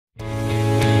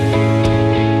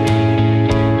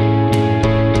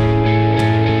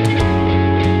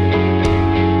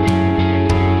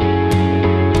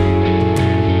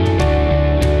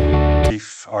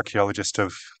archaeologist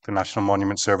of the National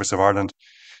Monument Service of Ireland.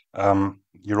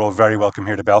 You're all very welcome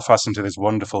here to Belfast and to this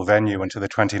wonderful venue and to the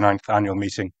 29th annual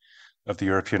meeting of the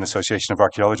European Association of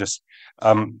Archaeologists.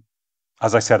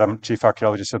 As I said, I'm Chief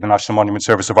Archaeologist of the National Monument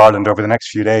Service of Ireland. Over the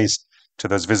next few days, to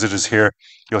those visitors here,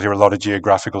 you'll hear a lot of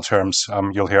geographical terms.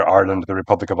 You'll hear Ireland, the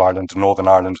Republic of Ireland, Northern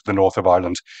Ireland, the North of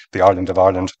Ireland, the Island of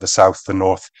Ireland, the South, the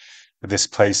North, this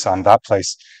place and that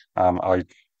place.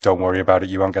 Don't worry about it,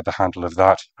 you won't get the handle of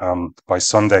that by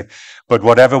Sunday. But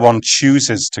whatever one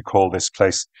chooses to call this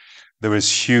place, there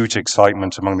is huge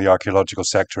excitement among the archaeological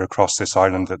sector across this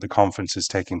island that the conference is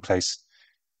taking place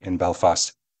in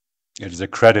Belfast. It is a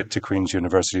credit to Queen's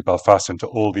University Belfast and to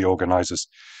all the organisers.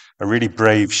 A really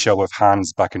brave show of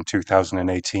hands back in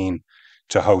 2018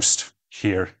 to host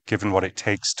here, given what it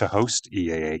takes to host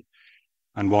EAA,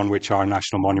 and one which our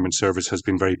National Monument Service has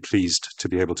been very pleased to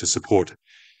be able to support.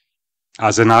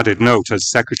 As an added note,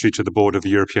 as Secretary to the Board of the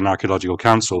European Archaeological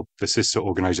Council, the sister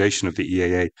organisation of the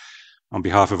EAA, on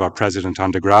behalf of our President,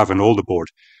 Anne de Graaf, and all the board,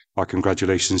 our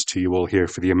congratulations to you all here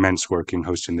for the immense work in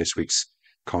hosting this week's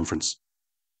conference.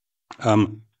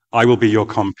 I will be your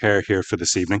compere here for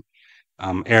this evening.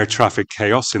 Air traffic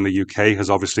chaos in the UK has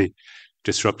obviously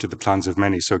disrupted the plans of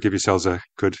many, so give yourselves a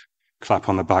good clap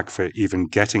on the back for even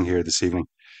getting here this evening.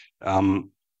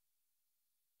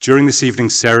 During this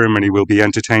evening's ceremony, we'll be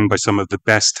entertained by some of the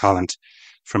best talent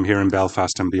from here in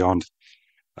Belfast and beyond.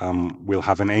 We'll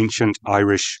have an ancient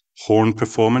Irish horn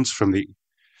performance from the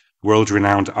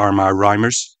world-renowned Armagh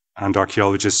Rhymers and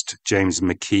archaeologist James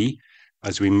McKee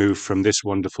as we move from this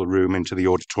wonderful room into the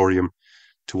auditorium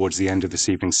towards the end of this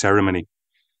evening's ceremony.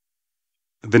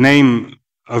 The name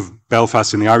of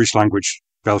Belfast in the Irish language,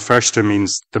 Belfersta,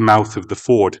 means the mouth of the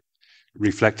ford,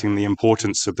 reflecting the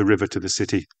importance of the river to the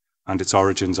city and its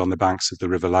origins on the banks of the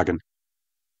River Lagan.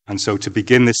 And so to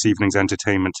begin this evening's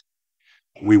entertainment,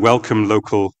 we welcome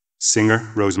local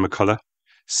singer Rose McCullough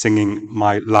singing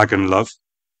My Lagan Love.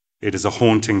 It is a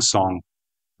haunting song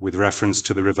with reference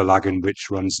to the River Lagan, which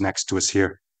runs next to us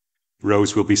here.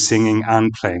 Rose will be singing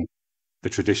and playing the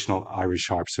traditional Irish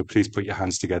harp, so please put your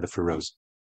hands together for Rose.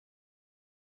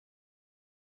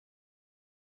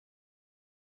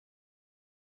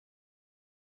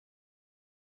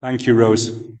 Thank you,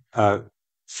 Rose,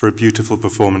 for a beautiful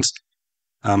performance.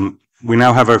 We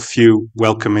now have a few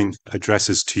welcoming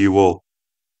addresses to you all,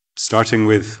 starting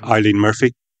with Eileen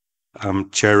Murphy,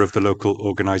 Chair of the local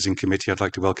organising committee. I'd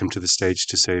like to welcome to the stage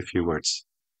to say a few words.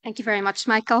 Thank you very much,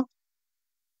 Michael.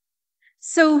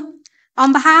 So,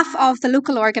 on behalf of the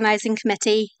local organising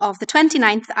committee of the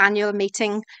 29th annual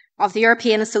meeting of the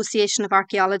European Association of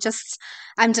Archaeologists,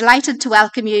 I'm delighted to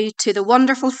welcome you to the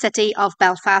wonderful city of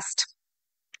Belfast.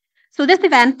 So this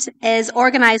event is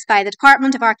organised by the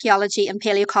Department of Archaeology and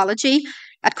Paleoecology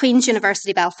at Queen's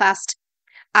University Belfast,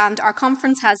 and our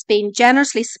conference has been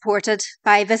generously supported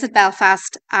by Visit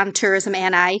Belfast and Tourism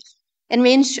NI, in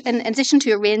addition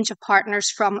to a range of partners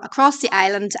from across the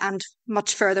island and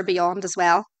much further beyond as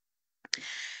well.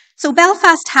 So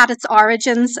Belfast had its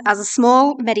origins as a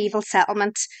small medieval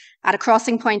settlement at a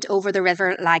crossing point over the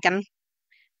River Lagan.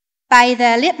 By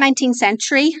the late 19th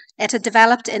century, it had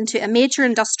developed into a major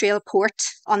industrial port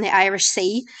on the Irish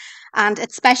Sea, and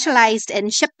it specialised in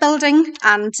shipbuilding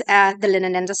and the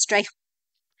linen industry.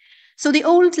 So the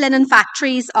old linen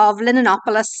factories of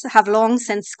Linenopolis have long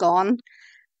since gone,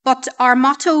 but our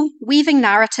motto, Weaving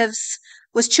Narratives,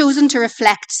 was chosen to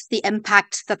reflect the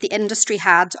impact that the industry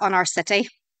had on our city.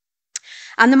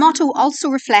 And the motto also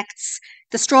reflects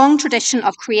the strong tradition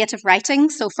of creative writing,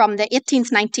 so from the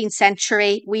 18th, 19th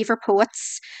century weaver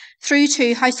poets through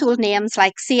to household names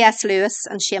like C.S. Lewis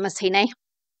and Seamus Heaney.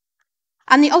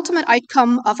 And the ultimate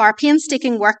outcome of our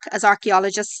painstaking work as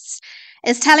archaeologists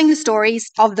is telling the stories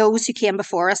of those who came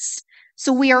before us.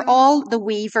 So we are all the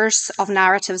weavers of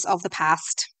narratives of the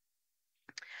past.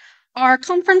 Our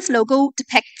conference logo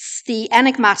depicts the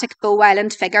enigmatic Bow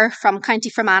Island figure from County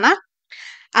Fermanagh,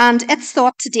 and it's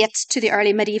thought to date to the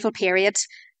early medieval period.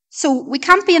 So we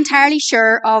can't be entirely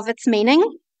sure of its meaning,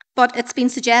 but it's been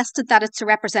suggested that it's a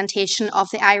representation of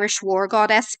the Irish war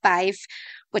goddess Bive,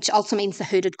 which also means the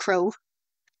hooded crow.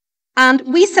 And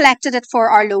we selected it for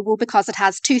our logo because it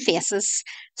has two faces.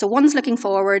 So one's looking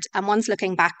forward and one's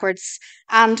looking backwards.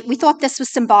 And we thought this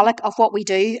was symbolic of what we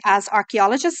do as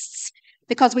archaeologists,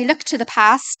 because we look to the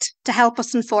past to help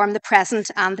us inform the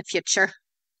present and the future.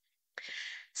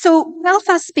 So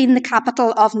Belfast has been the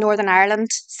capital of Northern Ireland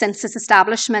since its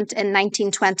establishment in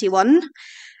 1921.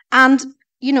 And,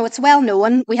 you know, it's well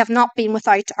known we have not been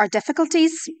without our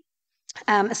difficulties,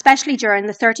 especially during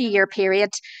the 30-year period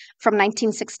from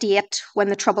 1968 when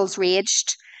the Troubles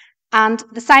raged. And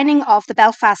the signing of the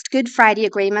Belfast Good Friday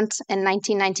Agreement in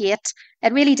 1998,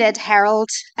 it really did herald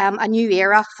a new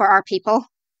era for our people.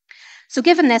 So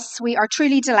given this, we are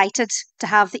truly delighted to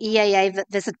have the EAA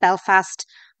visit Belfast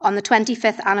on the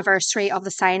 25th anniversary of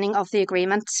the signing of the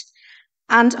agreement.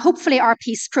 And hopefully our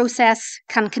peace process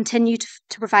can continue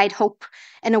to provide hope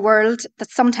in a world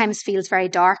that sometimes feels very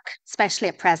dark, especially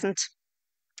at present.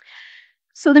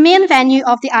 So the main venue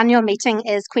of the annual meeting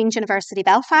is Queen's University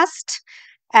Belfast.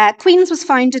 Queen's was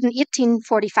founded in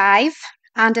 1845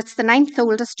 and it's the 9th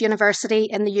oldest university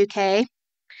in the UK.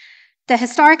 The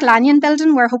historic Lanyon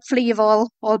building, where hopefully you've all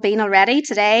been already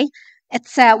today,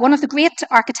 it's one of the great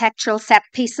architectural set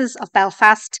pieces of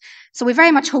Belfast. So we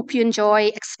very much hope you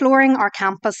enjoy exploring our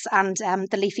campus and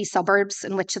the leafy suburbs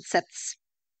in which it sits.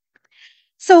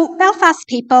 So Belfast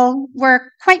people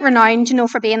were quite renowned,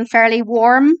 for being fairly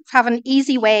warm, having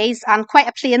easy ways and quite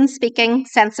a plain speaking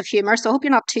sense of humour. So I hope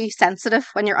you're not too sensitive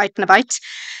when you're out and about.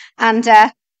 And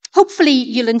hopefully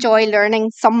you'll enjoy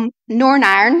learning some Northern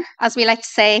Ireland, as we like to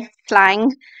say,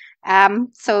 slang.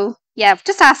 So yeah,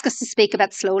 just ask us to speak a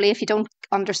bit slowly if you don't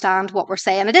understand what we're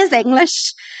saying. It is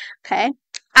English, okay?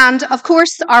 And of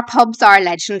course, our pubs are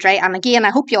legendary. And again,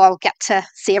 I hope you all get to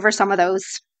savour some of those.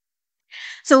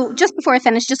 So just before I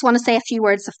finish, just want to say a few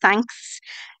words of thanks.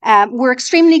 We're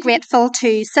extremely grateful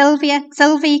to Sylvie,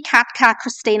 Katka,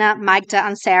 Christina, Magda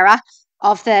and Sarah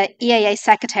of the EAA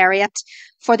Secretariat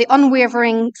for the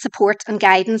unwavering support and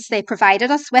guidance they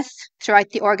provided us with throughout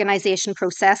the organisation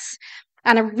process.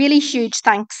 And a really huge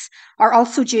thanks are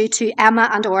also due to Emma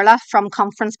and Orla from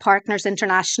Conference Partners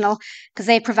International, because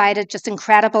they provided just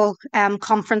incredible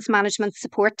conference management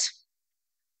support.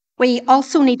 We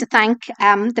also need to thank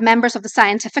the members of the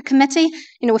scientific committee.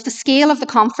 With the scale of the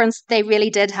conference, they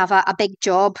really did have a big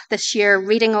job this year,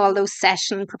 reading all those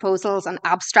session proposals and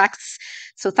abstracts.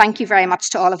 So thank you very much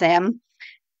to all of them.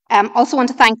 Also want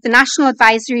to thank the National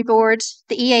Advisory Board,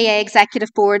 the EAA Executive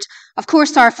Board, of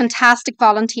course our fantastic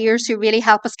volunteers who really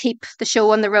help us keep the show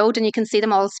on the road, and you can see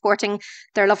them all sporting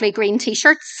their lovely green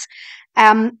t-shirts.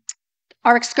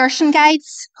 Our excursion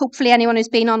guides, hopefully anyone who's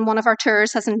been on one of our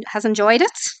tours has enjoyed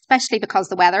it, especially because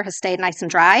the weather has stayed nice and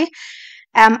dry.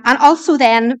 And also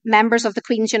then members of the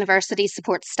Queen's University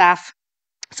support staff.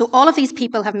 So all of these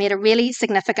people have made a really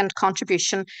significant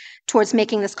contribution towards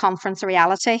making this conference a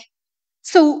reality.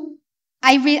 So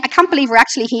I can't believe we're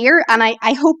actually here, and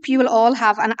I hope you will all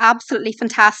have an absolutely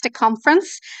fantastic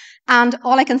conference. And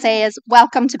all I can say is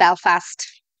welcome to Belfast.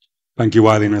 Thank you,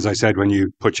 Eileen. As I said, when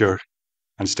you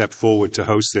stepped forward to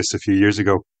host this a few years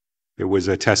ago, it was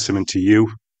a testament to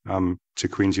you, to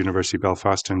Queen's University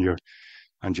Belfast and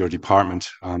your department,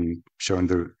 showing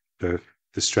the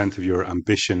strength of your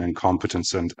ambition and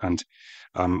competence, and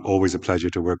always a pleasure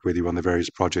to work with you on the various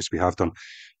projects we have done.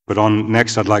 But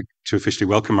next, I'd like to officially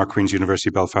welcome our Queen's University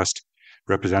Belfast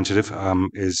representative,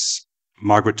 is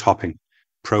Margaret Topping,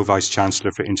 Pro Vice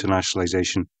Chancellor for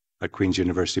Internationalisation at Queen's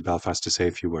University Belfast, to say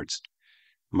a few words.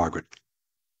 Margaret.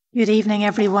 Good evening,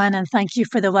 everyone, and thank you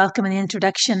for the welcome and the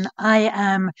introduction. I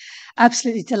am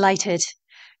absolutely delighted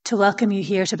to welcome you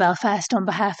here to Belfast on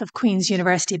behalf of Queen's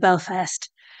University Belfast.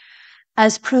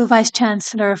 As Pro Vice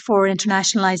Chancellor for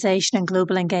Internationalisation and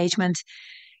Global Engagement,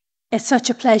 it's such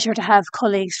a pleasure to have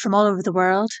colleagues from all over the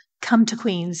world come to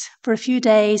Queen's for a few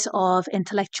days of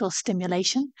intellectual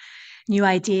stimulation, new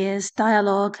ideas,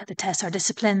 dialogue that test our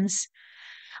disciplines,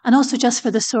 and also just for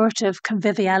the sort of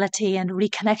conviviality and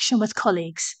reconnection with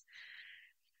colleagues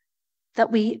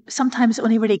that we sometimes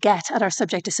only really get at our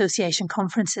subject association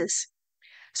conferences.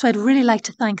 So I'd really like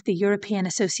to thank the European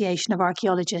Association of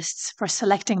Archaeologists for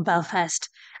selecting Belfast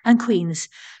and Queen's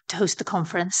to host the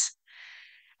conference,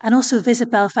 and also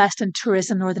Visit Belfast and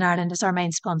Tourism Northern Ireland as our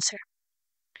main sponsor.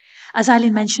 As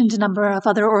Eileen mentioned, a number of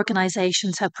other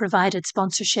organisations have provided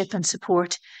sponsorship and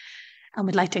support, and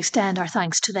we'd like to extend our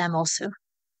thanks to them also.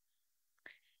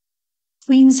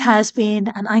 Queen's has been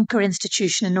an anchor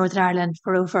institution in Northern Ireland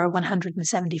for over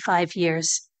 175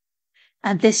 years.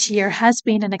 And this year has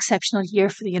been an exceptional year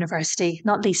for the university,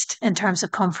 not least in terms of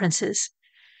conferences.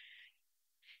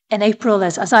 In April,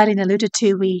 as Eileen alluded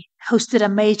to, we hosted a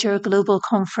major global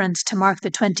conference to mark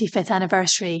the 25th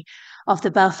anniversary of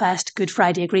the Belfast Good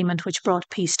Friday Agreement, which brought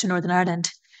peace to Northern Ireland.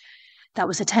 That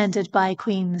was attended by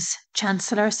Queen's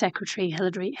Chancellor, Secretary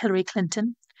Hillary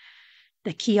Clinton,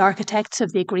 the key architects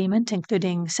of the agreement,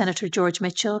 including Senator George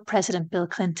Mitchell, President Bill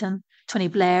Clinton, Tony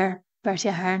Blair, Bertie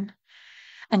Ahern,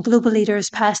 and global leaders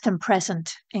past and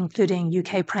present, including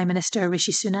UK Prime Minister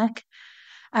Rishi Sunak,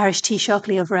 Irish Taoiseach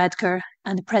Leo Varadkar,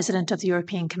 and the President of the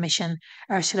European Commission,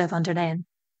 Ursula von der Leyen.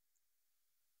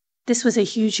 This was a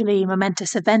hugely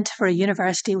momentous event for a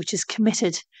university which is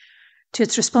committed to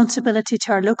its responsibility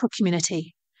to our local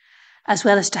community, as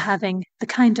well as to having the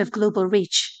kind of global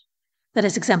reach that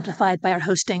is exemplified by our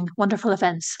hosting wonderful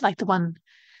events like the one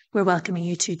we're welcoming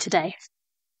you to today.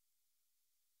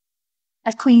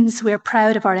 At Queen's, we're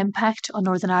proud of our impact on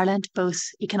Northern Ireland, both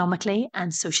economically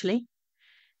and socially.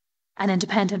 An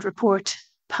independent report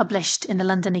published in the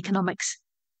London Economics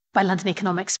by London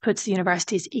Economics puts the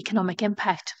university's economic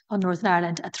impact on Northern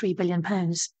Ireland at £3 billion.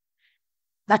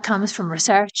 That comes from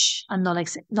research and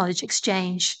knowledge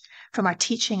exchange, from our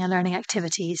teaching and learning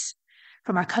activities,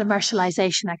 from our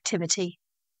commercialisation activity.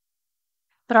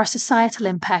 But our societal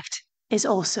impact is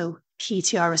also key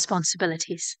to our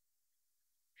responsibilities.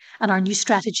 And our new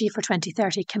strategy for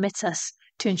 2030 commits us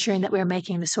to ensuring that we're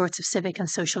making the sorts of civic and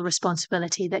social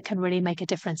responsibility that can really make a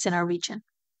difference in our region.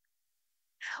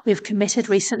 We've committed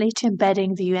recently to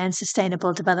embedding the UN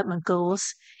Sustainable Development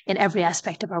Goals in every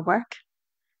aspect of our work.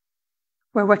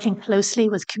 We're working closely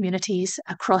with communities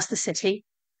across the city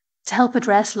to help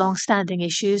address long-standing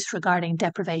issues regarding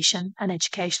deprivation and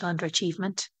educational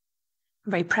underachievement.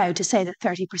 I'm very proud to say that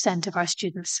 30% of our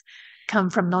students come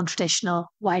from non-traditional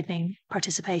widening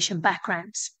participation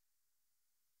backgrounds.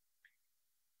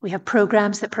 We have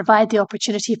programmes that provide the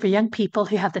opportunity for young people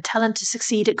who have the talent to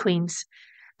succeed at Queen's,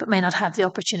 but may not have the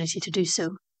opportunity to do so.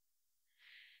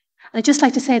 And I'd just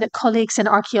like to say that colleagues in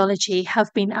archaeology have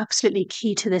been absolutely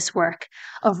key to this work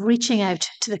of reaching out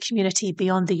to the community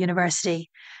beyond the university,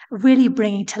 really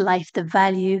bringing to life the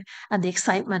value and the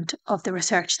excitement of the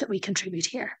research that we contribute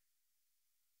here.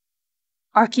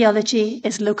 Archaeology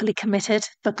is locally committed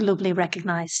but globally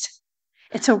recognised.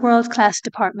 It's a world-class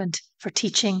department for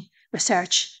teaching,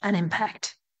 research and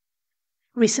impact.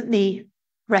 Recently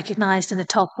recognised in the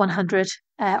top 100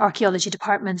 archaeology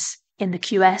departments in the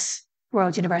QS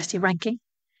World University Ranking.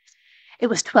 It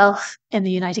was 12th in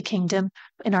the United Kingdom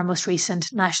in our most recent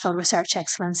National Research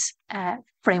Excellence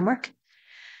Framework,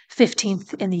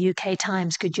 15th in the UK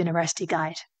Times Good University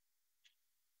Guide.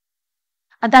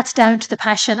 And that's down to the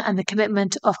passion and the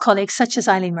commitment of colleagues such as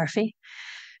Eileen Murphy,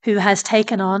 who has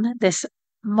taken on this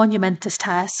monumentous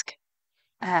task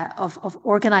of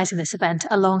organising this event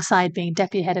alongside being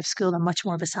Deputy Head of School and much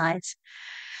more besides.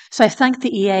 So I've thanked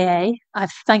the EAA,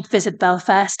 I've thanked Visit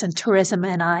Belfast and Tourism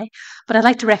NI, but I'd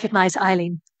like to recognise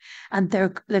Eileen and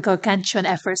the gargantuan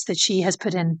efforts that she has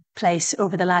put in place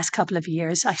over the last couple of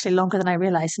years, actually longer than I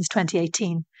realised, since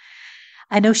 2018.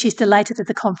 I know she's delighted that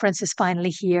the conference is finally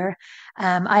here.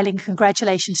 Eileen,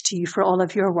 congratulations to you for all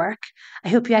of your work. I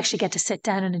hope you actually get to sit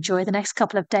down and enjoy the next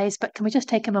couple of days, but can we just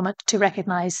take a moment to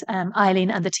recognise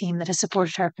Eileen and the team that has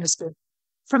supported her from this group?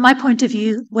 From my point of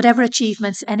view, whatever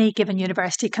achievements any given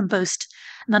university can boast,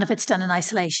 none of it's done in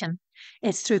isolation.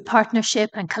 It's through partnership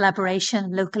and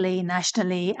collaboration locally,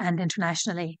 nationally and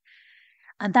internationally.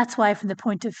 And that's why, from the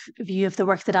point of view of the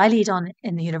work that I lead on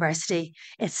in the university,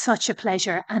 it's such a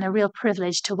pleasure and a real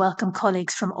privilege to welcome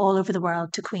colleagues from all over the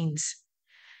world to Queen's.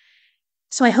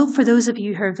 So I hope for those of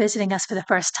you who are visiting us for the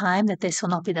first time that this will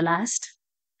not be the last.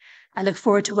 I look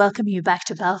forward to welcoming you back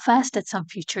to Belfast at some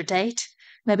future date,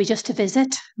 maybe just to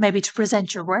visit, maybe to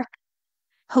present your work,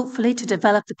 hopefully to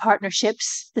develop the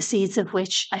partnerships, the seeds of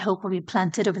which I hope will be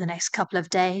planted over the next couple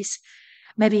of days.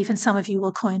 Maybe even some of you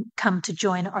will come to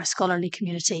join our scholarly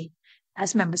community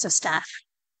as members of staff.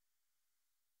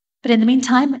 But in the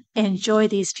meantime, enjoy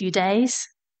these few days.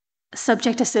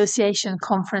 Subject association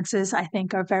conferences, I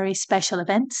think, are very special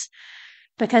events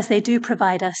because they do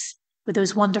provide us with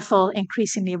those wonderful,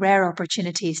 increasingly rare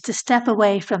opportunities to step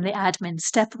away from the admin,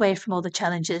 step away from all the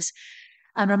challenges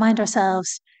and remind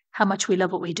ourselves how much we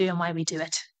love what we do and why we do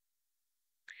it.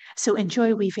 So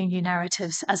enjoy weaving new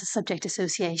narratives as a subject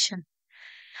association.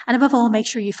 And above all, make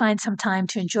sure you find some time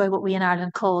to enjoy what we in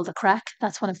Ireland call the crack.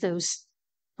 That's one of those,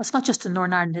 well, it's not just a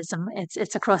Northern Irelandism,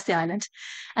 it's across the island.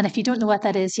 And if you don't know what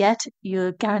that is yet,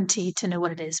 you're guaranteed to know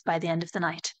what it is by the end of the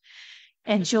night.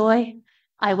 Enjoy.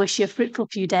 I wish you a fruitful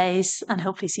few days and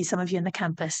hopefully see some of you in the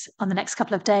campus on the next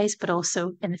couple of days, but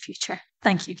also in the future.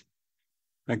 Thank you.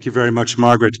 Thank you very much,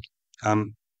 Margaret.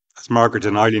 As Margaret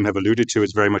and Eileen have alluded to,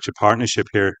 it's very much a partnership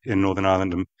here in Northern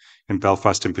Ireland and in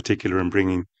Belfast in particular in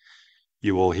bringing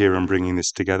you all here and bringing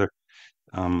this together.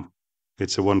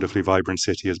 It's a wonderfully vibrant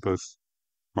city, as both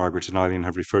Margaret and Eileen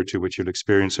have referred to, which you'll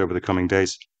experience over the coming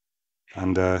days.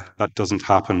 And that doesn't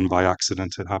happen by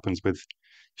accident. It happens with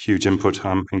huge input,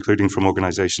 including from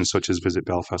organisations such as Visit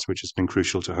Belfast, which has been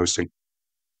crucial to hosting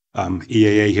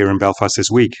EAA here in Belfast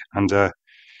this week. And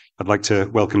I'd like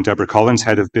to welcome Deborah Collins,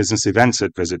 Head of Business Events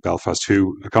at Visit Belfast,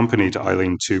 who accompanied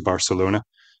Eileen to Barcelona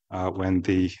when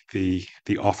the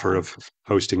offer of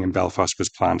hosting in Belfast was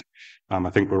planned. I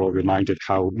think we're all reminded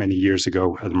how many years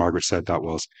ago, as Margaret said, that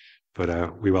was.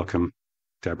 But we welcome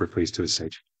Deborah, please, to the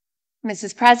stage.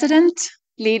 Mrs. President,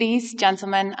 ladies,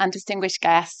 gentlemen, and distinguished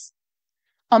guests,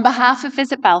 on behalf of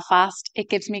Visit Belfast, it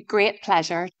gives me great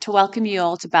pleasure to welcome you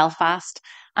all to Belfast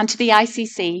and to the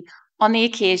ICC on the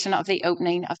occasion of the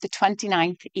opening of the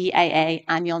 29th EAA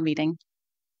annual meeting.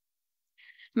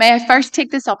 May I first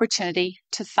take this opportunity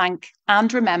to thank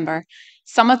and remember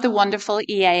some of the wonderful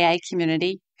EAA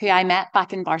community who I met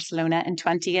back in Barcelona in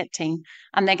 2018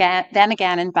 and then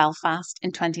again in Belfast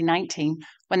in 2019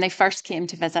 when they first came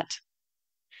to visit.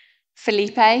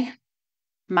 Felipe,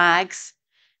 Mags,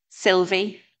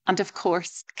 Sylvie, and of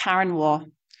course, Karen Waugh,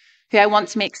 who I want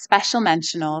to make special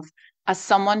mention of as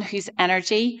someone whose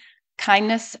energy,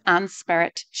 kindness, and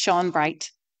spirit shone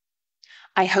bright.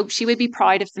 I hope she would be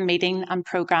proud of the meeting and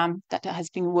programme that has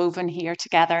been woven here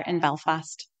together in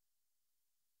Belfast.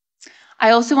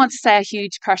 I also want to say a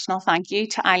huge personal thank you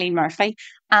to Eileen Murphy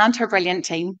and her brilliant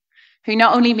team, who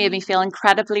not only made me feel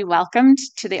incredibly welcomed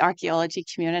to the archaeology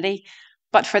community,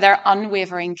 but for their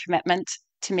unwavering commitment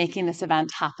to making this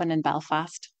event happen in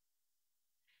Belfast.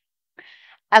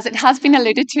 As it has been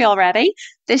alluded to already,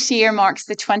 this year marks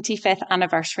the 25th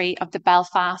anniversary of the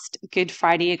Belfast Good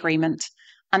Friday Agreement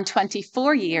and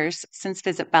 24 years since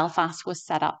Visit Belfast was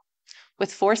set up,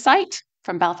 with foresight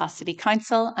from Belfast City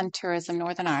Council and Tourism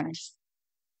Northern Ireland.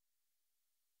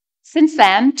 Since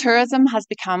then, tourism has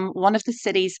become one of the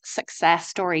city's success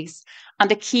stories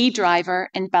and a key driver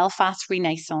in Belfast's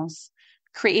renaissance,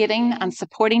 creating and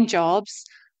supporting jobs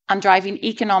and driving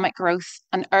economic growth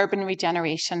and urban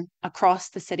regeneration across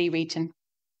the city region.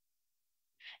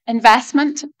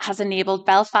 Investment has enabled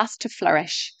Belfast to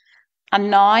flourish, and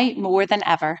now more than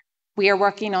ever, we are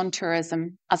working on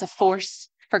tourism as a force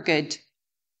for good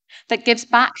that gives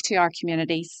back to our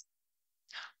communities.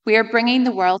 We are bringing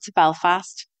the world to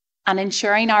Belfast and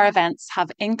ensuring our events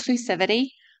have inclusivity,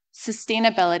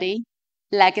 sustainability,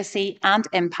 legacy, and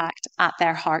impact at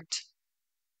their heart.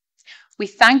 We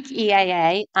thank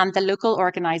EAA and the local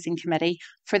organising committee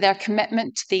for their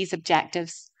commitment to these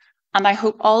objectives, and I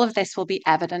hope all of this will be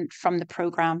evident from the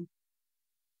programme.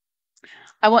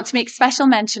 I want to make special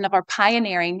mention of our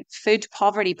pioneering food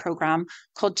poverty programme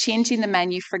called Changing the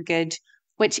Menu for Good,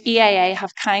 which EAA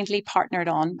have kindly partnered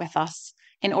on with us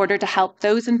in order to help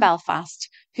those in Belfast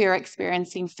who are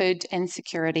experiencing food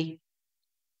insecurity.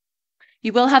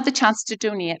 You will have the chance to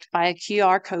donate via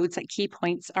QR codes at key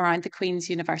points around the Queen's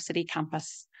University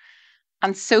campus.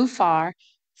 And so far,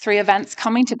 through events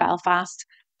coming to Belfast,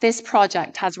 this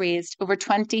project has raised over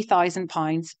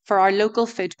 £20,000 for our local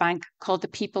food bank called the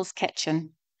People's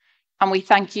Kitchen. And we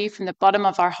thank you from the bottom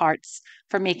of our hearts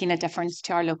for making a difference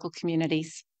to our local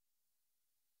communities.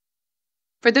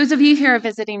 For those of you who are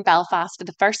visiting Belfast for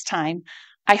the first time,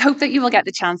 I hope that you will get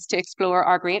the chance to explore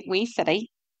our great wee city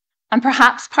and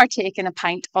perhaps partake in a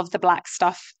pint of the black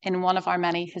stuff in one of our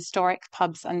many historic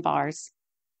pubs and bars.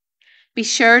 Be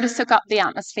sure to soak up the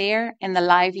atmosphere in the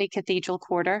lively Cathedral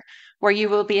Quarter, where you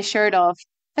will be assured of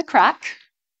the crack,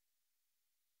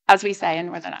 as we say in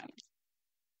Northern Ireland.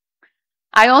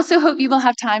 I also hope you will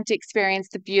have time to experience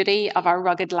the beauty of our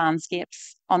rugged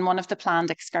landscapes on one of the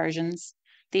planned excursions.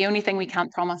 The only thing we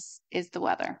can't promise is the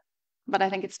weather, but I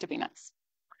think it's to be nice.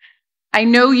 I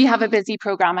know you have a busy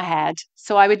programme ahead,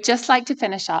 so I would just like to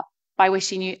finish up by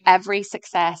wishing you every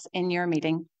success in your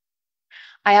meeting.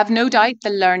 I have no doubt the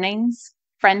learnings,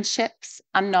 friendships,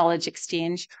 and knowledge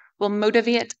exchange will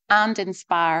motivate and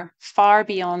inspire far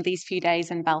beyond these few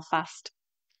days in Belfast.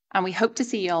 And we hope to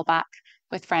see you all back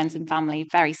with friends and family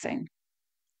very soon.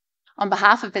 On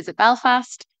behalf of Visit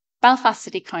Belfast, Belfast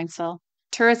City Council,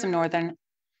 Tourism Northern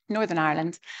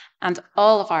Ireland, and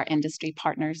all of our industry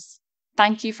partners,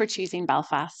 thank you for choosing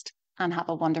Belfast and have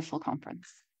a wonderful conference.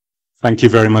 Thank you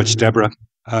very much, Deborah.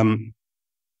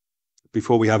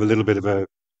 Before we have a little bit of a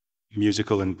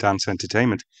musical and dance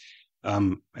entertainment,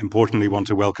 importantly want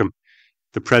to welcome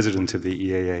the president of the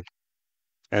EAA,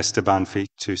 Esther Banfi,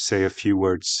 to say a few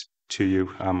words to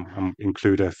you and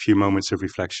include a few moments of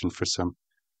reflection for some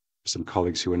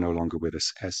colleagues who are no longer with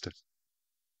us. Esther.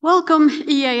 Welcome,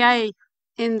 EAA,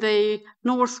 in the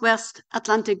Northwest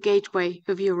Atlantic Gateway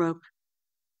of Europe.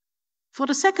 For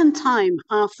the second time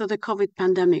after the COVID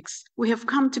pandemics, we have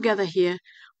come together here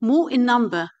more in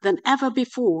number than ever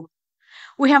before.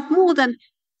 We have more than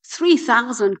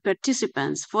 3,000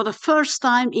 participants for the first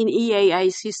time in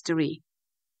EAA's history.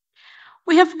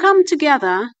 We have come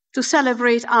together to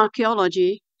celebrate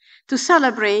archaeology, to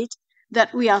celebrate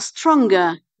that we are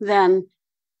stronger than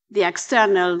the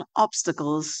external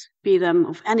obstacles, be them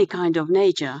of any kind of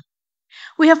nature.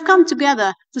 We have come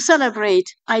together to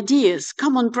celebrate ideas,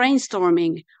 common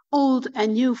brainstorming, old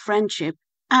and new friendship,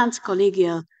 and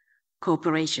collegial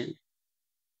cooperation.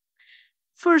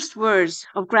 First words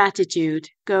of gratitude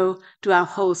go to our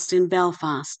hosts in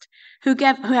Belfast, who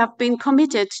have been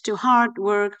committed to hard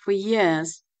work for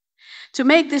years to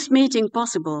make this meeting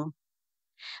possible.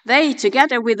 They,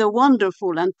 together with the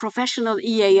wonderful and professional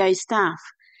EAA staff,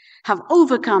 have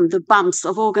overcome the bumps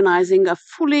of organizing a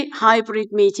fully hybrid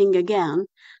meeting again,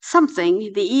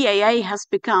 something the EAA has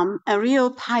become a real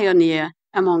pioneer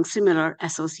among similar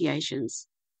associations.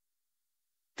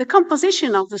 The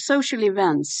composition of the social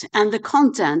events and the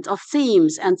content of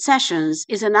themes and sessions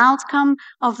is an outcome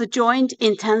of the joint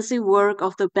intensive work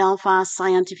of the Belfast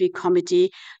Scientific Committee,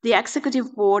 the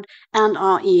Executive Board, and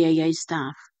our EAA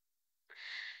staff.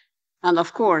 And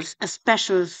of course, a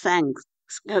special thanks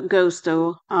goes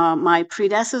to my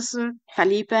predecessor,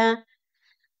 Felipe,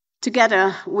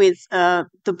 together with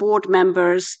the board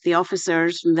members, the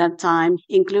officers from that time,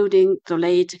 including the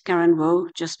late Karen Vo,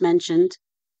 just mentioned,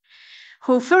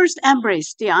 who first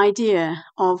embraced the idea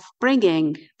of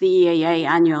bringing the EAA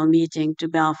annual meeting to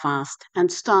Belfast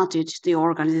and started the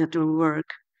organizational work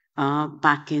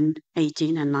back in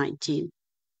 18 and 19.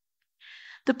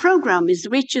 The program is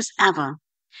rich as ever.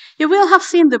 You will have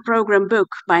seen the program book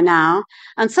by now,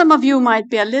 and some of you might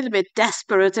be a little bit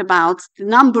desperate about the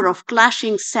number of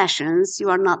clashing sessions you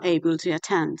are not able to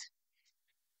attend.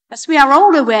 As we are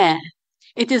all aware,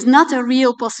 it is not a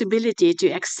real possibility to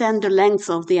extend the length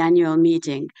of the annual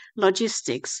meeting.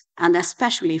 Logistics, and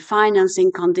especially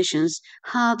financing conditions,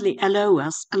 hardly allow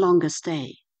us a longer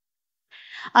stay.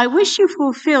 I wish you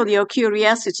fulfill your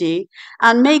curiosity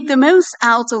and make the most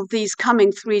out of these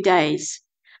coming 3 days,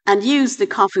 and use the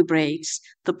coffee breaks,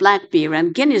 the black beer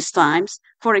and Guinness times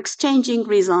for exchanging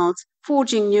results,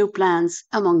 forging new plans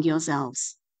among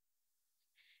yourselves.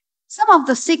 Some of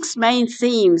the 6 main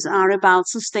themes are about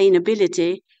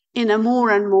sustainability in a more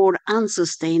and more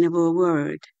unsustainable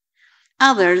world.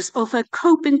 Others offer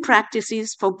coping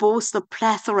practices for both the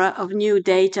plethora of new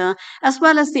data as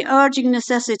well as the urgent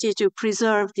necessity to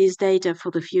preserve these data for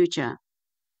the future.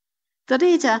 The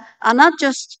data are not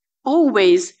just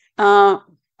always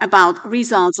about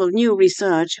results of new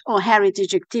research or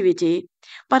heritage activity,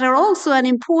 but are also an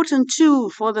important tool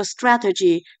for the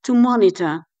strategy to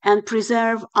monitor and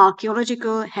preserve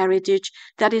archaeological heritage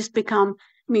that is becoming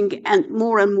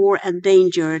more and more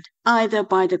endangered either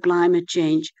by the climate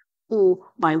change or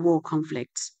by war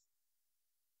conflicts.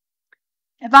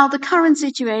 About the current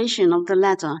situation of the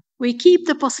latter, we keep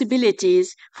the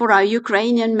possibilities for our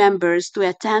Ukrainian members to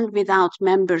attend without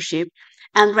membership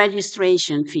and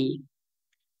registration fee.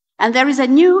 And there is a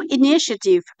new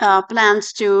initiative planned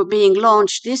to being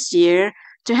launched this year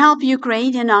to help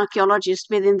Ukrainian archaeologists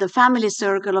within the family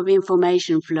circle of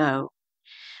information flow.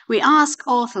 We ask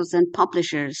authors and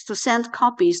publishers to send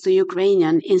copies to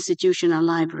Ukrainian institutional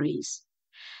libraries.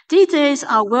 Details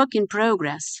are work in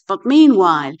progress, but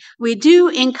meanwhile, we do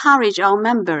encourage our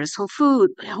members who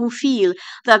feel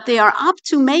that they are up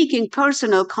to making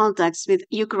personal contacts with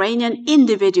Ukrainian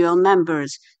individual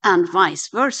members and vice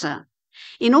versa,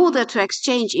 in order to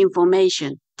exchange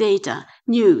information, data,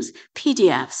 news,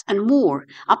 PDFs, and more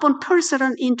upon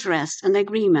personal interests and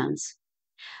agreements.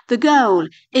 The goal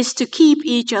is to keep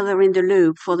each other in the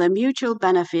loop for their mutual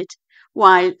benefit,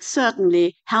 while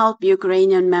certainly help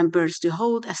Ukrainian members to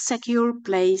hold a secure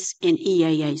place in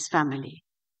EAA's family.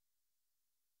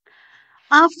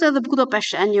 After the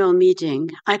Budapest annual meeting,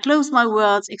 I close my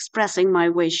words expressing my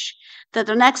wish that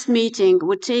the next meeting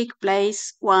would take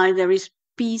place while there is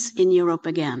peace in Europe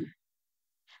again.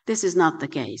 This is not the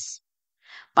case.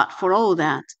 But for all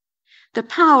that, the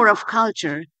power of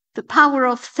culture, the power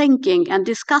of thinking and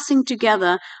discussing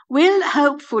together will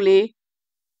hopefully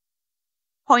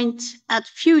point at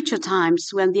future times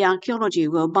when the archaeology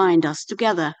will bind us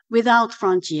together without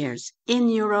frontiers, in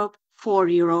Europe, for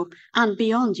Europe, and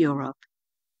beyond Europe.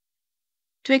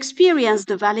 To experience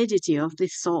the validity of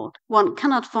this thought, one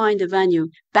cannot find a venue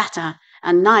better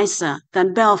and nicer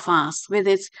than Belfast, with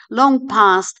its long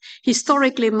past,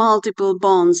 historically multiple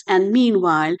bonds, and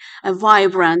meanwhile a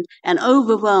vibrant and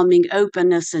overwhelming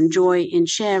openness and joy in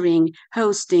sharing,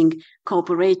 hosting,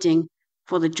 cooperating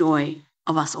for the joy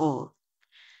of us all.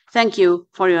 Thank you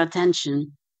for your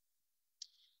attention.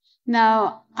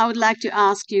 Now, I would like to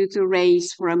ask you to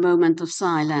raise for a moment of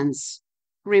silence,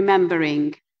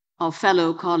 remembering our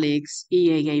fellow colleagues,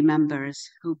 EAA members,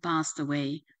 who passed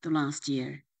away the last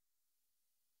year.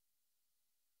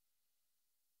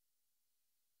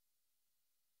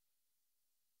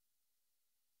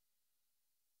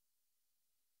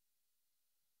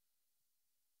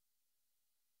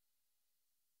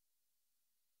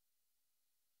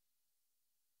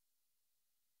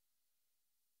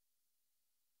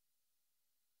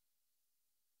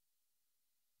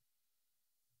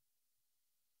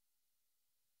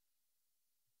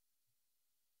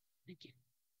 Thank you.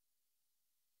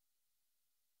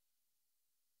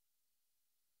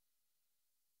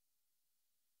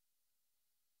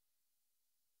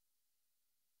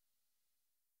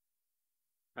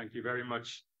 Thank you very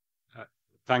much. Uh,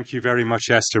 Thank you very much,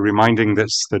 Esther, reminding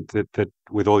us that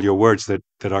with all your words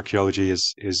that archaeology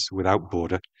is without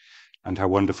border, and how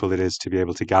wonderful it is to be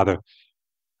able to gather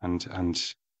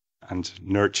and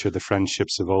nurture the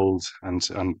friendships of old,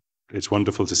 and it's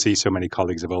wonderful to see so many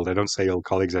colleagues of old. I don't say old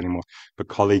colleagues anymore, but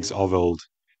colleagues of old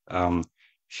um,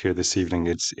 here this evening.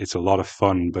 It's a lot of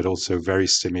fun, but also very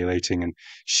stimulating, and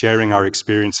sharing our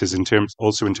experiences in terms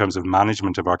of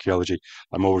management of archaeology.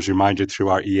 I'm always reminded through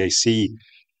our EAC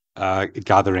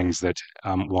gatherings that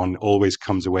one always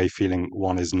comes away feeling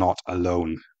one is not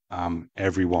alone.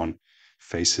 Everyone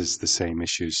faces the same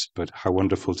issues, but how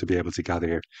wonderful to be able to gather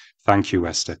here. Thank you,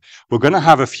 Esther. We're going to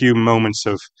have a few moments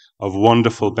of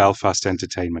wonderful Belfast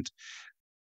entertainment.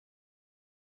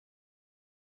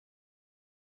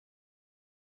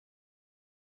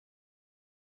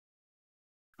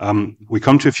 We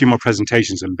come to a few more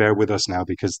presentations, and bear with us now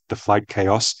because the flight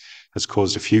chaos has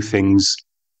caused a few things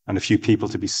and a few people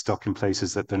to be stuck in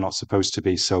places that they're not supposed to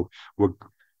be. So we're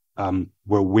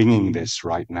winging this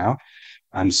right now,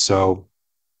 and so,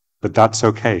 but that's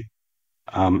okay.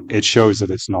 It shows that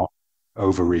it's not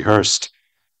over rehearsed,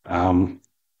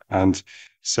 and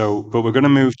so. But we're going to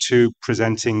move to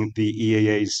presenting the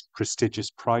EAA's prestigious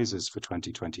prizes for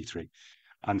 2023.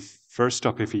 And first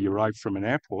up, if he arrived from an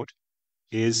airport,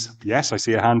 is, yes, I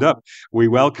see a hand up. We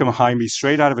welcome Jaime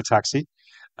straight out of a taxi.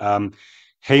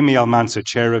 Jaime Almanza,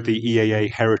 chair of the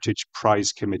EAA Heritage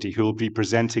Prize Committee, who will be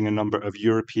presenting a number of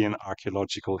European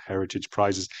archaeological heritage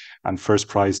prizes, and first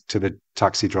prize to the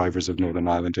taxi drivers of Northern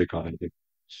Ireland.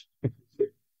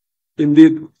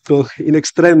 Indeed, so in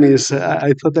extremis,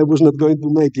 I thought I was not going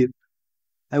to make it.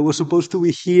 I was supposed to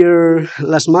be here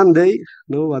last Monday,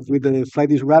 no, but with the flight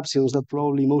disruptions that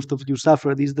probably most of you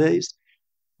suffer these days,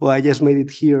 well, I just made it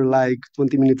here like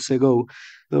 20 minutes ago,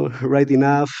 no, right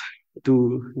enough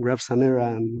to grab some air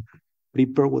and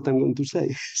prepare what I'm going to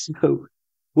say. So,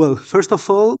 well, first of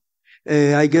all,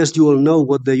 I guess you all know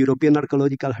what the European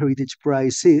Archaeological Heritage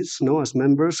Prize is, no, as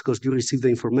members, because you receive the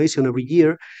information every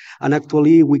year, and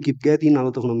actually we keep getting a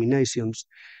lot of nominations.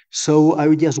 So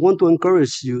I just want to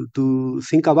encourage you to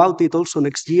think about it also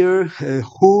next year.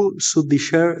 Who should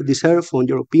deserve, on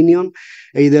your opinion,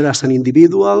 either as an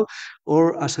individual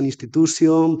or as an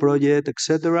institution, project,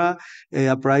 etc.,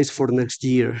 a prize for next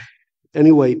year.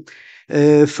 Anyway,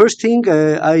 first thing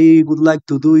I would like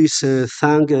to do is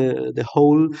thank the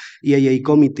whole EAA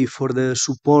committee for the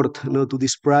support, to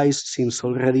this prize since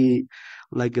already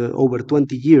like over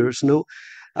 20 years. No,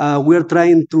 we are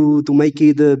trying to make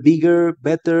it bigger,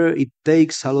 better. It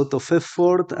takes a lot of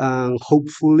effort, and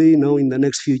hopefully, in the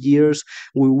next few years,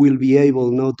 we will be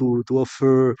able, to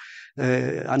offer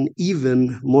an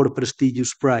even more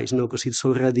prestigious prize, because it's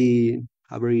already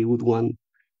a very good one.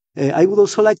 I would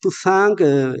also like to thank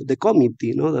the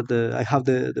committee, that I have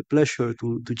the pleasure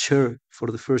to chair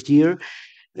for the first year.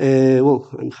 Well,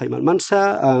 I'm Jaime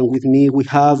Almanza, and with me we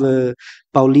have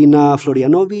Paulina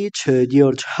Florianovic,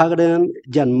 George Hagren,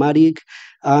 Jan Marik,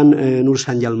 and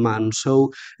Nursan Yalman.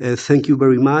 So thank you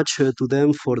very much to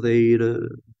them for their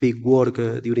big work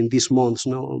during these months,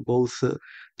 both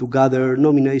to gather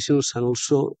nominations and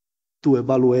also to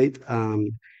evaluate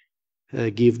and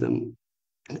give them.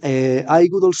 I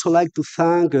would also like to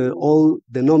thank all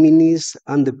the nominees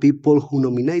and the people who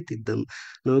nominated them,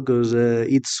 because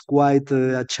it's quite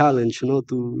a challenge,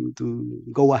 to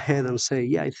go ahead and say,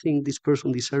 yeah, I think this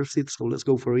person deserves it, so let's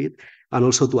go for it, and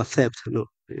also to accept,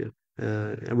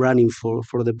 running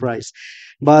for the prize.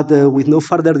 But with no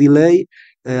further delay,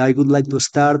 I would like to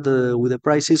start with the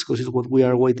prizes because it's what we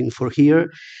are waiting for here.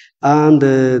 And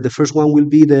the first one will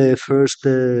be the first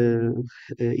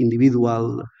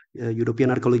individual European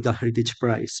Archaeological Heritage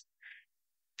Prize.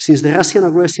 Since the Russian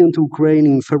aggression to Ukraine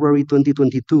in February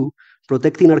 2022,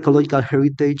 protecting archaeological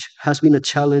heritage has been a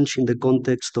challenge in the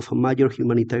context of a major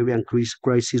humanitarian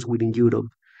crisis within Europe.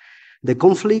 The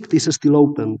conflict is still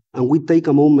open, and we take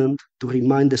a moment to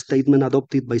remind the statement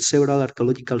adopted by several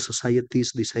archaeological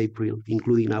societies this April,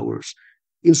 including ours,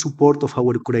 in support of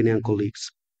our Ukrainian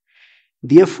colleagues.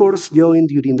 The efforts joined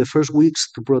during the first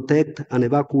weeks to protect and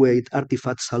evacuate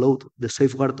artifacts allowed the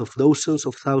safeguard of dozens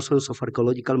of thousands of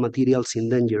archaeological materials in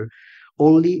danger.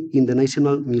 Only in the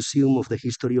National Museum of the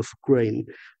History of Ukraine,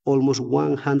 almost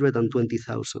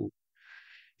 120,000.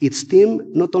 Its team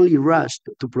not only rushed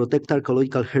to protect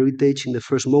archaeological heritage in the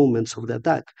first moments of the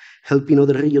attack, helping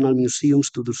other regional museums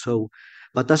to do so,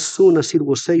 But as soon as it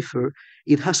was safer,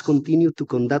 it has continued to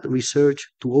conduct research,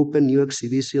 to open new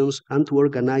exhibitions, and to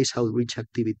organize outreach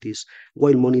activities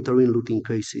while monitoring looting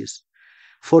cases.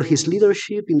 For his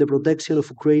leadership in the protection of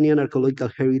Ukrainian archaeological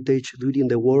heritage during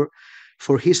the war,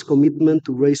 for his commitment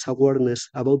to raise awareness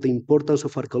about the importance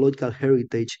of archaeological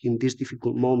heritage in these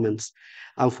difficult moments,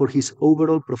 and for his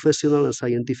overall professional and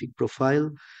scientific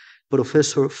profile,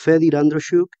 Professor Fedir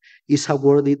Androshuk is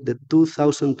awarded the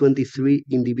 2023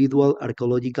 Individual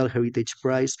Archaeological Heritage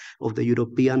Prize of the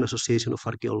European Association of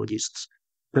Archaeologists.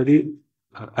 Fedir,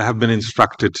 I have been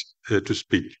instructed to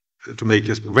speak, to make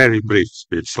a very brief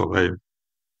speech, so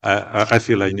I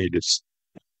feel I need it.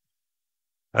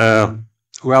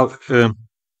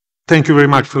 Thank you very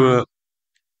much for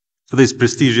this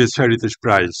prestigious Heritage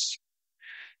Prize.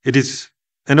 It is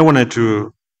an honor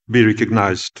to be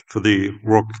recognized for the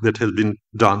work that has been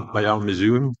done by our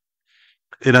museum,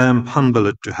 and I am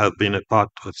humbled to have been a part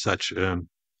of such a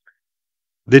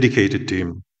dedicated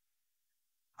team.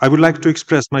 I would like to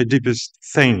express my deepest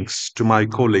thanks to my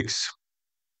colleagues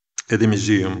at the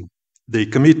museum. Their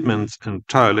commitment and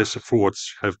tireless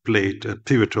efforts have played a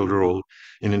pivotal role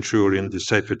in ensuring the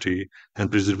safety and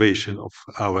preservation of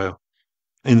our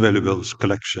invaluable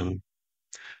collection.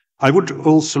 I would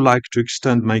also like to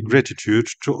extend my gratitude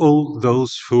to all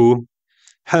those who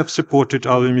have supported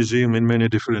our museum in many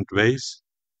different ways.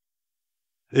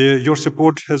 Your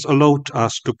support has allowed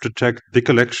us to protect the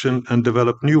collection and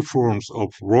develop new forms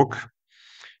of work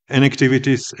and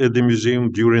activities at the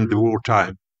museum during the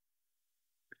wartime.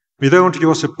 Without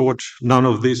your support, none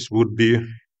of this would be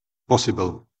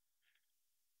possible.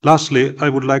 Lastly, I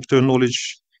would like to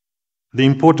acknowledge the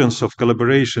importance of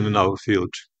collaboration in our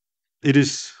field. It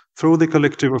is through the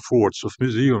collective efforts of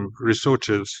museum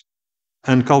researchers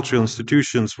and cultural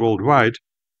institutions worldwide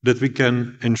that we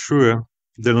can ensure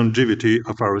the longevity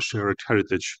of our shared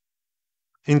heritage.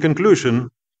 In conclusion,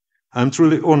 I'm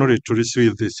truly honored to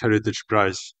receive this Heritage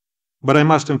Prize, but I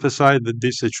must emphasize that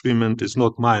this achievement is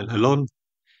not mine alone.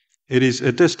 It is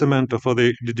a testament of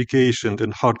the dedication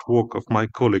and hard work of my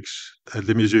colleagues at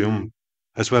the museum,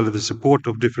 as well as the support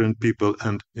of different people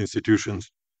and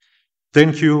institutions.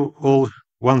 Thank you all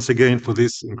once again for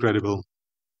this incredible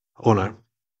honor.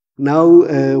 Now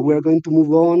we're going to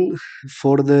move on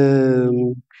for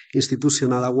the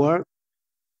institutional award.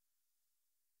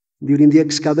 During the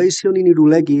excavation in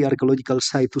Irulegi archaeological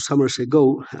site 2 summers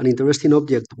ago, an interesting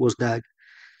object was dug.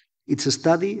 Its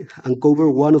study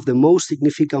uncovered one of the most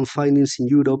significant findings in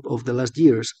Europe of the last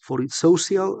years for its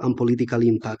social and political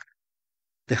impact.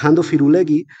 The hand of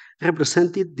Irulegi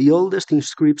represented the oldest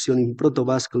inscription in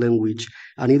Proto-Basque language,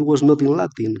 and it was not in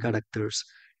Latin characters.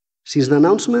 Since the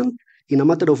announcement, in a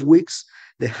matter of weeks,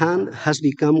 the hand has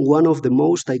become one of the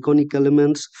most iconic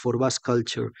elements for Basque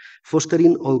culture,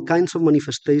 fostering all kinds of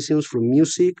manifestations from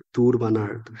music to urban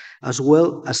art, as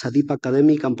well as a deep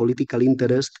academic and political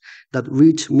interest that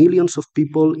reached millions of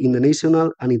people in the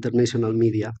national and international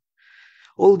media.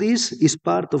 All this is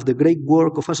part of the great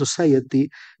work of a society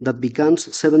that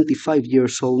becomes 75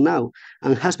 years old now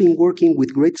and has been working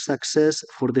with great success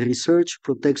for the research,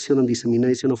 protection, and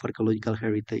dissemination of archaeological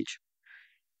heritage.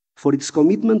 For its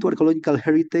commitment to archaeological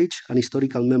heritage and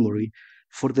historical memory,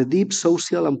 for the deep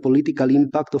social and political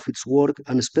impact of its work,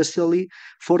 and especially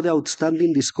for the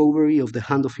outstanding discovery of the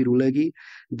hand of Irulegi,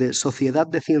 the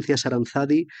Sociedad de Ciencias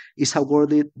Aranzadi is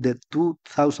awarded the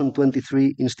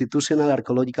 2023 Institutional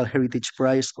Archaeological Heritage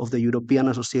Prize of the European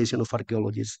Association of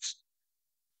Archaeologists.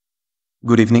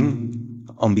 Good evening.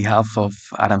 On behalf of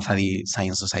Aranzadi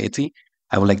Science Society,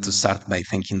 I would like to start by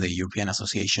thanking the European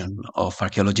Association of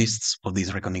Archaeologists for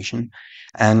this recognition,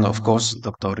 and of course,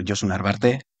 Dr. Josu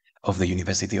Narbarte of the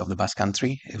University of the Basque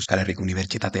Country, Euskal Herriko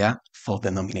Unibertsitatea, for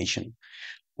the nomination.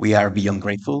 We are beyond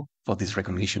grateful for this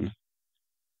recognition.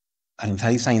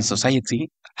 Aranzadi Science Society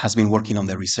has been working on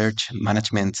the research,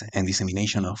 management, and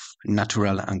dissemination of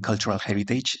natural and cultural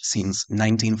heritage since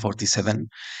 1947,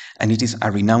 and it is a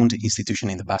renowned institution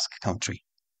in the Basque Country.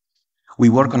 We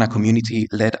work on a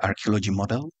community-led archaeology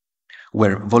model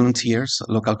where volunteers,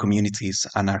 local communities,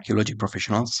 and archaeology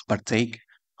professionals partake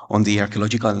on the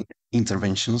archaeological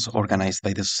interventions organized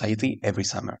by the society every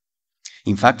summer.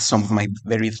 In fact, some of my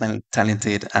very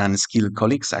talented and skilled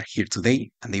colleagues are here today,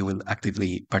 and they will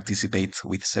actively participate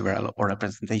with several oral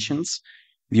presentations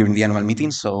during the annual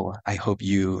meeting, so I hope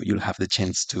you'll have the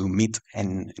chance to meet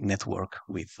and network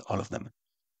with all of them.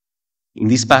 In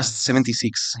these past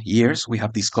 76 years, we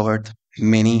have discovered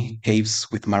many caves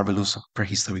with marvelous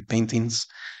prehistoric paintings,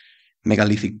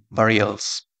 megalithic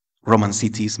burials, Roman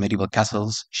cities, medieval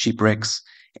castles, shipwrecks,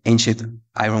 ancient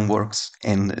ironworks,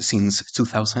 and since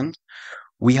 2000,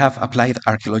 We have applied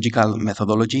archaeological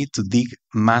methodology to dig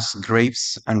mass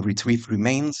graves and retrieve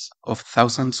remains of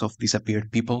thousands of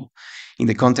disappeared people in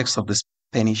the context of the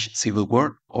Spanish Civil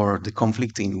War or the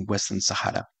conflict in Western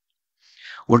Sahara.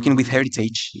 Working with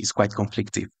heritage is quite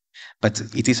conflictive, but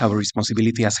it is our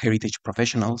responsibility as heritage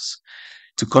professionals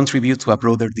to contribute to a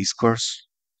broader discourse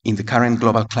in the current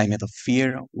global climate of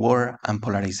fear, war, and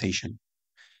polarization.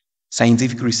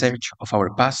 Scientific research of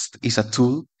our past is a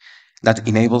tool that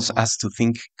enables us to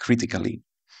think critically,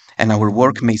 and our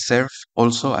work may serve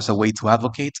also as a way to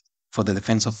advocate for the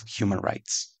defense of human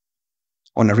rights.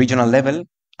 On a regional level,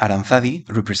 Aranzadi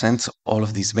represents all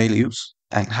of these values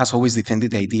and has always defended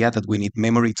the idea that we need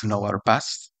memory to know our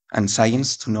past and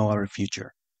science to know our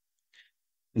future.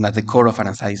 And at the core of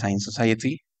Aranzadi Science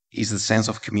Society is the sense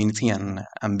of community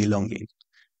and belonging.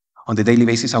 On the daily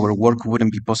basis, our work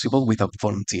wouldn't be possible without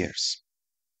volunteers.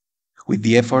 With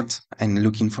the effort and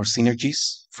looking for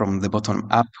synergies from the bottom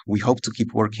up, we hope to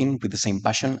keep working with the same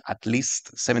passion at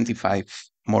least 75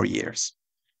 more years.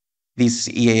 This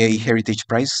EAA Heritage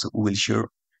Prize will sure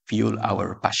fuel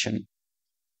our passion,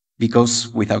 because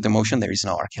without emotion, there is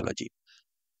no archaeology.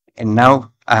 And now,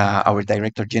 our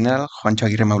Director General, Juancho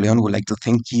Aguirre Mauleón, would like to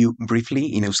thank you briefly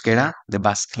in Euskera, the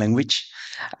Basque language,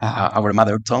 our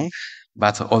mother tongue,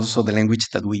 but also the language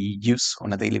that we use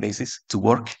on a daily basis to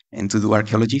work and to do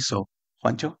archaeology. So,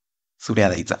 Juancho, zurea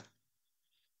da hitza.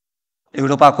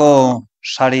 Europako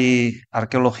sari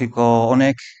arkeologiko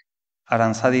honek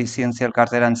Aranzadi zientzia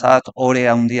elkarterantzat ore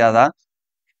handia da.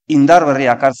 Indar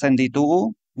berriak hartzen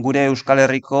ditugu gure Euskal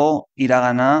Herriko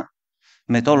iragana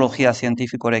metodologia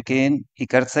zientifikorekin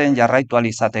ikertzen jarraitu ahal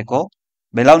izateko.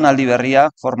 Belaunaldi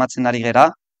berriak formatzen ari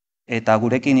gera eta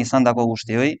gurekin izandako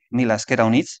guztioi mila esker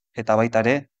honitz eta baita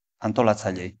ere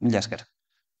antolatzaileei. Mila esker.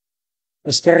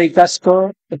 Eskerrik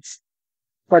asko,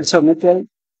 Juancho Miquel.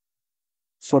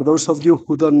 For those of you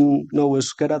who don't know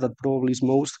Euskera, that probably is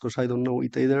most, because I don't know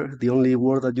it either, the only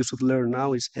word that you should learn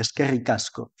now is eskerrik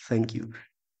asko. Thank you.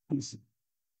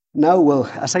 Now, well,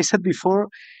 as I said before,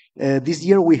 this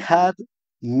year we had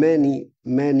many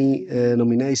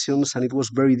nominations, and it was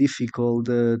very difficult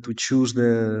to choose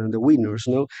the winners.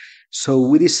 No, so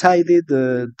we decided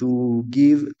to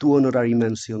give two honorary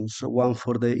mentions, one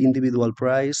for the individual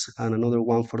prize and another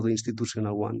one for the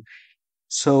institutional one.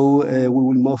 So we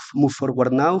will move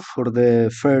forward now for the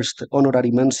first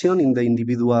honorary mention in the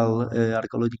individual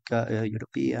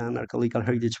European Archaeological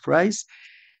Heritage Prize.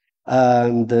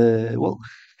 And well,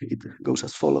 it goes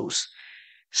as follows.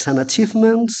 Some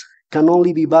achievements can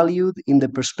only be valued in the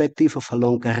perspective of a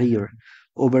long career.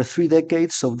 Over 3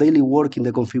 decades of daily work in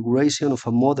the configuration of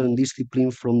a modern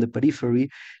discipline from the periphery,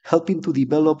 helping to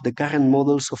develop the current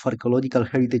models of archaeological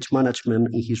heritage management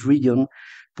in his region,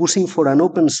 pushing for an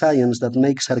open science that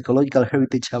makes archaeological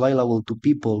heritage available to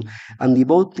people, and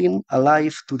devoting a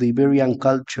life to the Iberian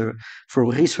culture for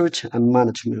research and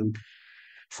management.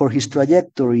 For his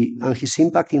trajectory and his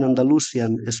impact in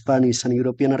Andalusian, Spanish, and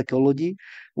European archaeology,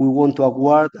 we want to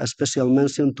award a special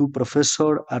mention to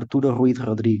Professor Arturo Ruiz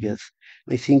Rodríguez.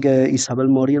 I think Isabel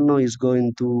Moreno is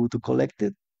going to collect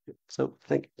it. So,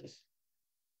 thank you.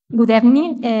 Good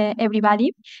evening,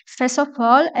 everybody. First of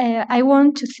all, I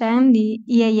want to thank the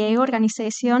EAA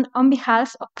organization on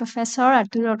behalf of Professor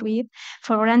Arturo Ruiz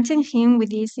for granting him with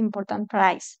this important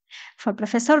prize. For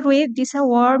Professor Ruiz, this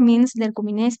award means the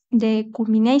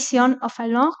culmination of a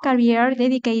long career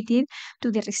dedicated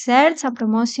to the research and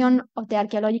promotion of the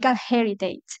archaeological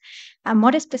heritage, and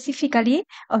more specifically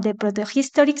of the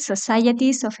protohistoric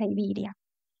societies of Iberia.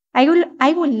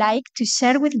 I would like to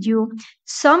share with you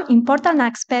some important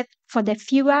aspects for the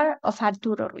future of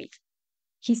Arturo Ruiz.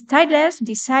 His tireless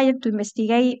desire to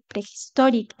investigate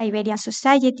prehistoric Iberian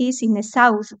societies in the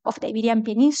south of the Iberian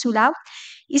Peninsula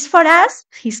is for us,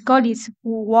 his colleagues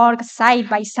who work side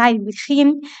by side with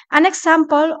him, an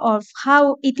example of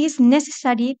how it is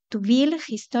necessary to build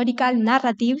historical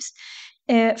narratives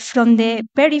from the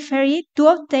periphery to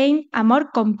obtain a more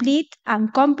complete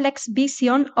and complex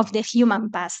vision of the human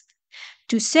past,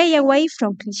 to stay away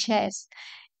from cliches,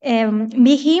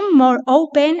 make him more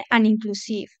open and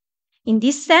inclusive. In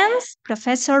this sense,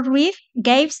 Professor Ruiz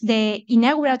gave the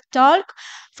inaugural talk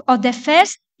of the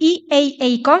first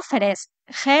EAA conference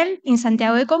held in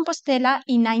Santiago de Compostela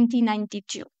in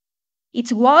 1992.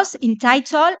 It was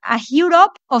entitled A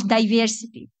Europe of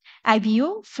Diversity, a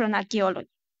View from Archaeology.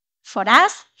 For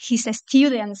us, his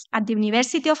students at the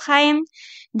University of Jaén,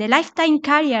 the lifetime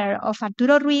career of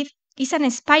Arturo Ruiz is an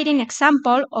inspiring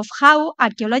example of how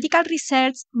archaeological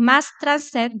research must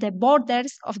transcend the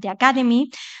borders of the academy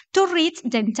to reach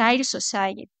the entire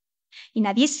society. In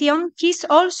addition, he is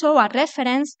also a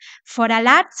reference for a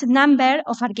large number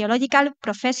of archaeological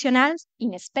professionals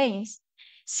in Spain,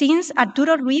 since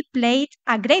Arturo Ruiz played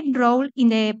a great role in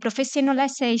the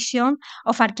professionalization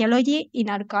of archaeology in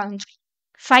our country.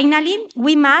 Finally,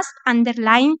 we must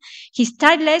underline his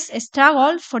tireless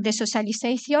struggle for the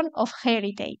socialization of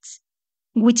heritage,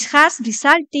 which has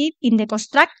resulted in the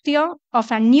construction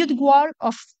of a new world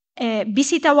of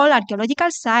visitable archaeological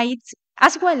sites,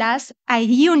 as well as a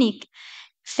unique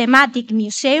thematic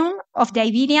museum of the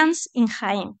Iberians in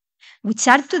Jaén, which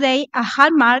are today a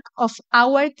hallmark of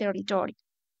our territory.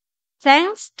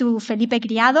 Thanks to Felipe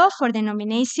Criado for the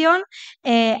nomination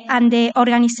and the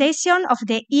organization of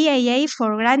the EAA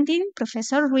for granting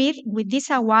Professor Ruiz with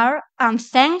this award. And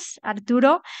thanks,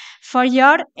 Arturo, for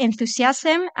your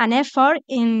enthusiasm and effort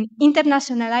in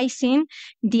internationalizing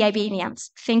the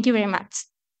Iberians. Thank you very much.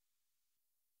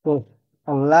 Well,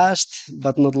 and last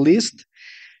but not least,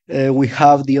 we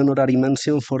have the honorary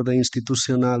mention for the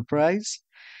institutional prize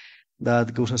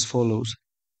that goes as follows.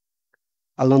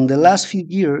 Along the last few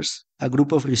years, a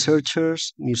group of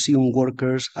researchers, museum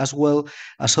workers, as well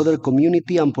as other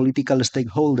community and political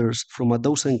stakeholders from a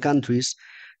dozen countries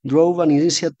drove an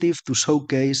initiative to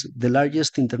showcase the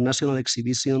largest international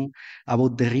exhibition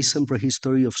about the recent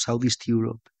prehistory of Southeast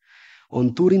Europe.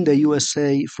 On tour in the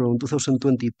USA from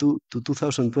 2022 to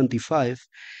 2025,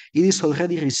 it is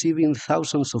already receiving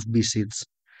thousands of visits.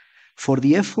 For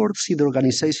the efforts in the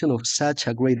organization of such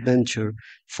a great venture,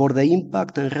 for the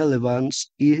impact and relevance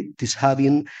it is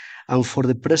having, and for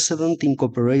the precedent in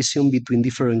cooperation between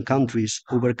different countries,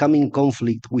 overcoming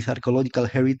conflict with archaeological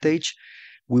heritage,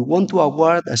 we want to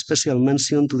award a special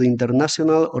mention to the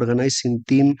international organizing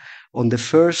team on the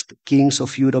first Kings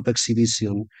of Europe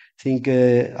exhibition. I think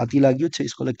Attila Gyuce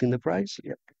is collecting the prize.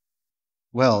 Yeah.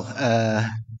 Well,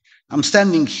 I'm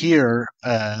standing here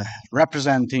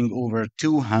representing over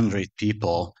 200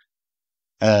 people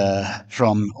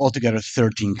from altogether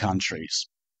 13 countries.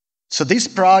 So this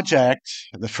project,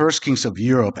 the First Kings of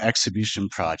Europe exhibition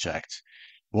project,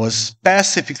 was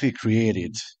specifically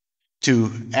created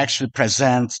to actually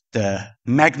present the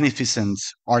magnificent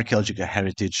archaeological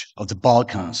heritage of the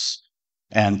Balkans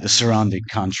and the surrounding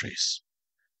countries.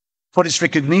 For this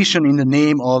recognition in the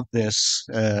name of this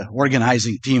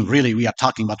organizing team, really, we are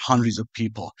talking about hundreds of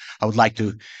people. I would like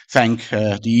to thank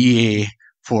the EAA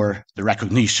for the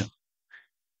recognition.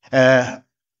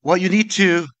 Well, you need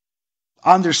to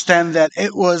understand that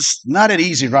it was not an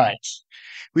easy ride.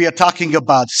 We are talking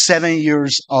about 7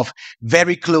 years of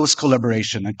very close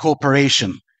collaboration and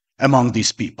cooperation among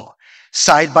these people,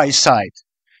 side by side,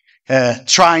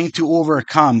 trying to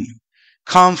overcome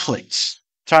conflicts,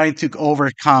 trying to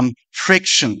overcome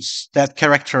frictions that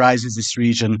characterizes this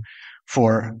region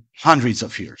for hundreds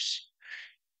of years.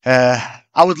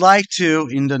 I would like to,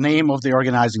 in the name of the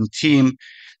organizing team,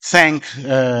 thank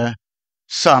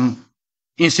some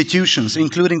institutions,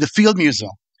 including the Field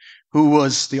Museum, who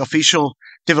was the official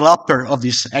developer of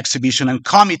this exhibition and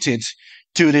committed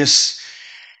to this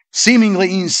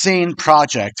seemingly insane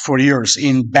project for years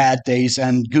in bad days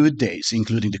and good days,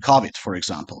 including the COVID, for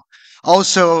example.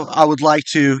 Also, I would like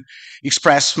to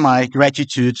express my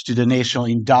gratitude to the National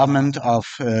Endowment of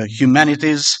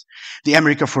Humanities, the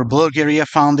America for Bulgaria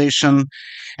Foundation,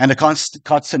 and the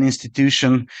Kotzen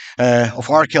Institution of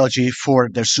Archaeology for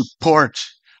their support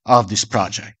of this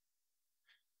project.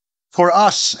 For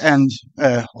us, and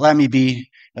let me be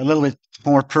a little bit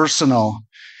more personal,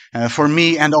 for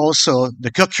me and also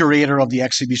the co-curator of the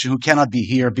exhibition who cannot be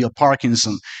here, Bill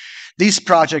Parkinson, this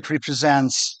project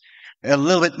represents a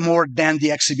little bit more than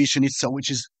the exhibition itself,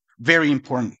 which is very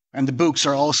important. And the books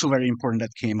are also very important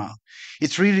that came out.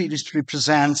 It really just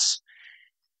represents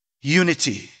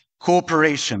unity,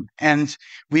 cooperation, and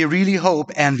we really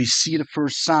hope, and we see the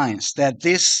first signs, that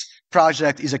this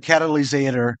project is a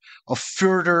catalysator of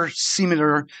further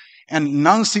similar and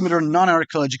non-similar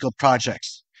non-archaeological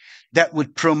projects that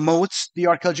would promote the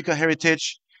archaeological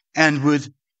heritage and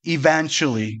would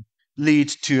eventually lead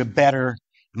to a better,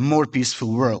 more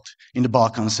peaceful world in the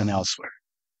Balkans and elsewhere.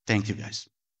 Thank you, guys.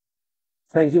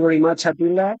 Thank you very much,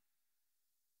 Attila.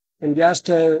 And just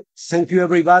thank you,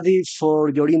 everybody, for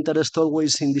your interest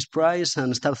always in this prize,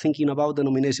 and start thinking about the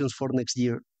nominations for next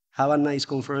year. Have a nice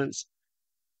conference.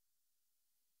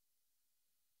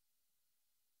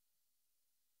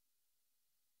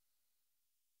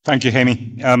 Thank you,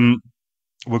 Jaime.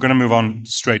 We're going to move on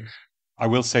straight. I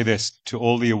will say this to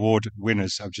all the award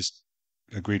winners. I've just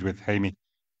agreed with Jaime.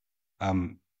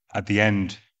 At the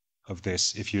end of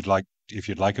this, if you'd like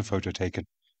a photo taken,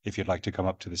 if you'd like to come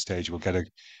up to the stage. We'll get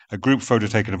a group photo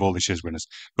taken of all the Shiz winners.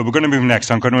 But we're going to move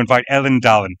next. I'm going to invite Ellen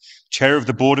Dallin, Chair of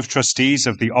the Board of Trustees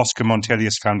of the Oscar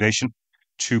Montelius Foundation,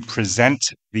 to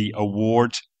present the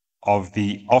award of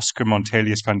the Oscar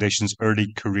Montelius Foundation's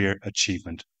Early Career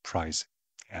Achievement Prize.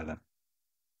 Ellen.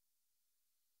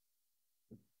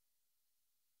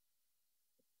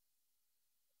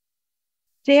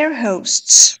 Dear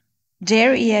hosts,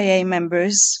 dear EAA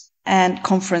members, and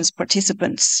conference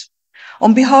participants,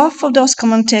 on behalf of the Oscar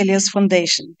Montelius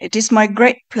Foundation, it is my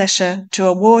great pleasure to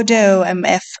award the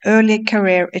OMF Early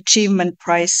Career Achievement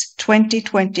Prize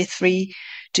 2023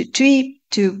 to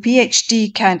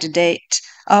PhD candidate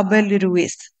Abel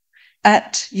Ruiz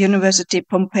at University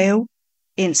Pompeu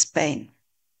in Spain.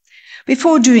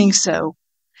 Before doing so,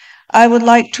 I would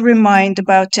like to remind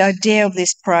about the idea of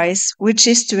this prize, which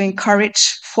is to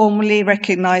encourage, formally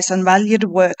recognize and value the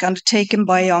work undertaken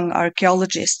by young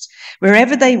archaeologists,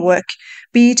 wherever they work,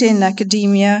 be it in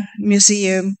academia,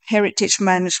 museum, heritage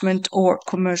management, or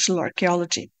commercial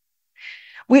archaeology.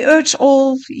 We urge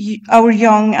all our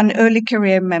young and early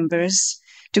career members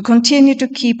to continue to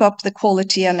keep up the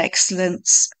quality and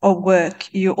excellence of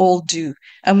work you all do,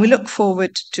 and we look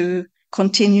forward to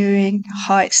continuing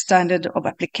high standard of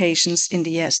applications in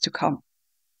the years to come.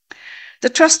 The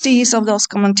trustees of the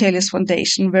Oscar Montelius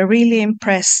Foundation were really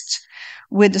impressed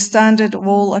with the standard of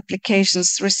all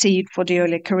applications received for the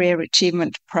Early Career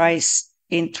Achievement Prize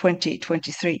in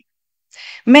 2023.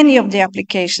 Many of the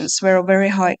applications were of very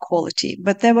high quality,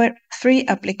 but there were 3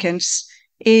 applicants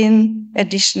in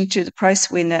addition to the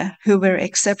prize winner who were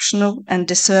exceptional and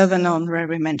deserve an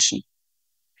honorary mention.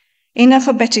 In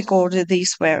alphabetic order,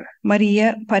 these were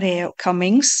Maria Pareo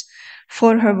Cummings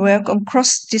for her work on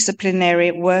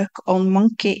cross-disciplinary work on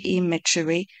monkey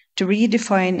imagery to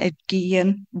redefine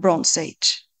Aegean Bronze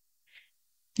Age.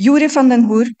 Yuri van den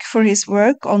Hurk for his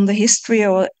work on the history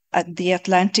of the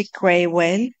Atlantic grey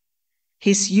whale,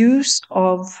 his use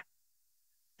of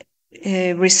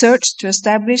research to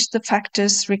establish the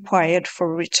factors required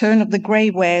for return of the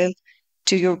grey whale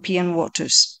to European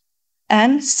waters,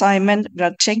 and Simon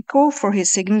Radchenko for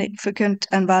his significant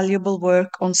and valuable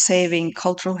work on saving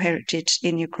cultural heritage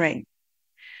in Ukraine.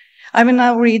 I will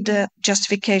now read the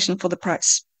justification for the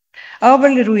prize.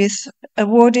 Abel Ruiz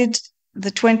awarded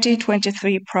the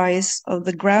 2023 prize on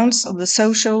the grounds of the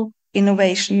social,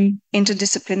 innovation,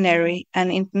 interdisciplinary,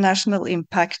 and international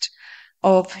impact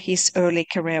of his early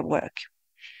career work.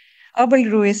 Abel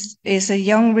Ruiz is a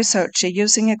young researcher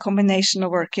using a combination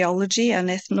of archaeology and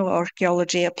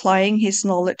ethnoarchaeology, applying his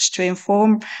knowledge to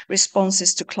inform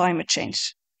responses to climate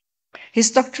change.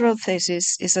 His doctoral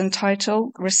thesis is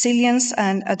entitled Resilience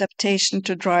and Adaptation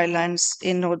to Drylands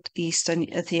in Northeastern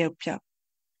Ethiopia.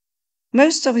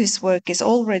 Most of his work is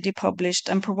already published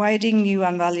and providing new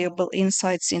and valuable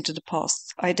insights into the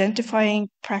past, identifying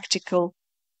practical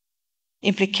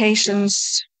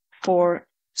implications for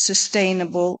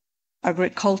sustainable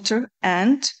agriculture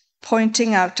and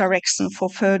pointing out direction for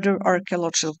further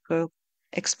archaeological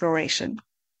exploration.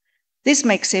 This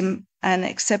makes him an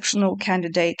exceptional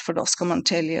candidate for the Oscar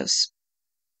Montelius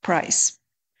Prize.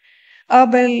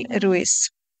 Abel Ruiz,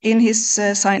 in his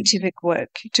scientific work,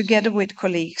 together with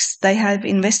colleagues, they have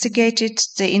investigated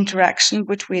the interaction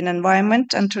between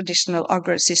environment and traditional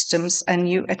agrosystems and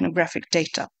new ethnographic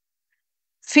data.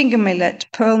 Finger millet,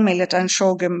 pearl millet, and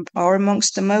sorghum are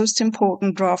amongst the most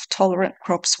important drought-tolerant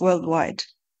crops worldwide.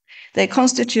 They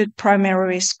constitute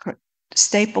primary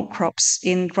staple crops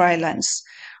in drylands,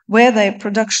 where their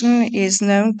production is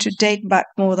known to date back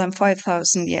more than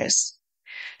 5,000 years.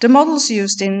 The models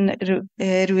used in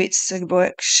Ruiz's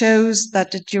work shows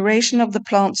that the duration of the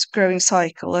plant's growing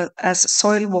cycle as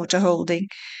soil water holding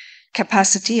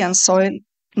capacity and soil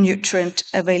nutrient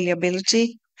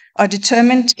availability are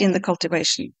determined in the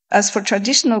cultivation. As for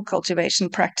traditional cultivation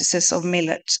practices of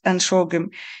millet and sorghum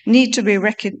need to be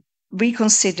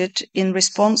reconsidered in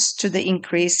response to the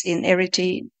increase in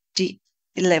aridity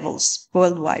levels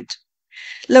worldwide.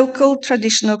 Local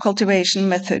traditional cultivation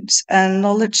methods and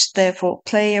knowledge therefore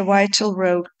play a vital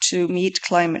role to meet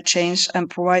climate change and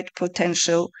provide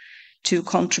potential to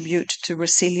contribute to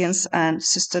resilience and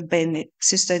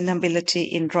sustainability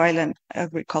in dryland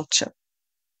agriculture.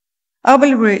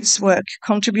 Abel Ruiz's work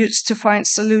contributes to find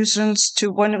solutions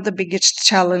to one of the biggest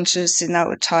challenges in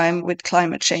our time with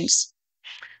climate change.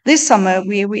 This summer,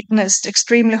 we witnessed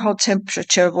extremely hot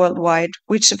temperature worldwide,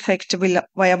 which affect the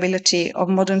viability of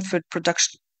modern food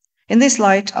production. In this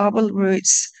light, Abel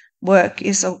Ruiz's work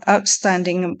is of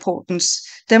outstanding importance,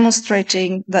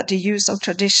 demonstrating that the use of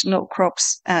traditional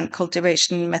crops and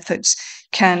cultivation methods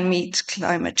can meet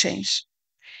climate change.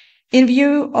 In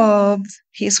view of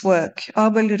his work,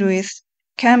 Abel Ruiz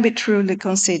can be truly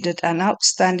considered an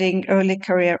outstanding early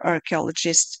career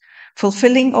archaeologist,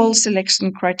 fulfilling all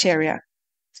selection criteria.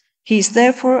 He is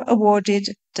therefore awarded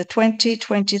the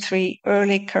 2023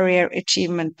 Early Career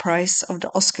Achievement Prize of the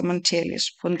Oscar Montelius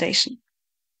Foundation.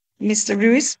 Mr.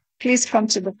 Ruiz, please come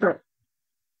to the floor.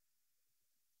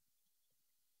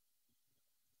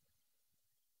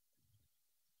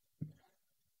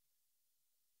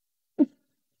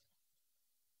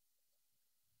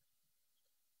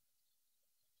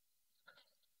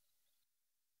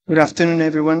 Good afternoon,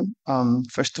 everyone.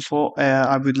 First of all,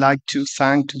 I would like to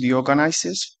thank the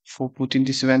organizers for putting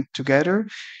this event together,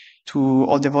 to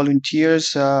all the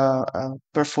volunteers,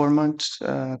 performers,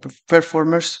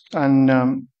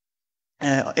 and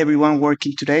everyone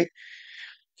working today.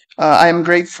 I am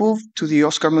grateful to the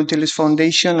Oscar Montelius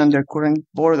Foundation and their current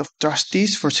board of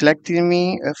trustees for selecting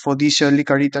me for this early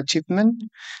career achievement,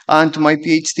 and to my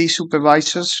PhD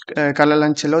supervisors, Carla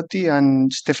Lancelotti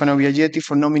and Stefano Biagietti,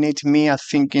 for nominating me,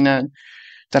 thinking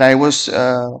that I was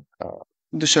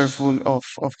deserving of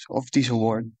this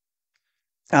award.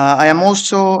 I am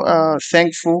also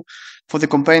thankful for the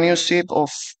companionship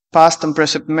of past and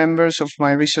present members of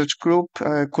my research group,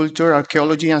 Culture,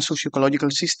 Archaeology and Socio-Ecological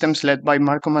Systems, led by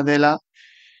Marco Madela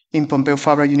in Pompeu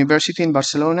Fabra University in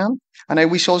Barcelona. And I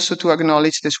wish also to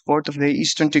acknowledge the support of the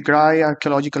Eastern Tigray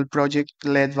Archaeological Project,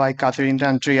 led by Catherine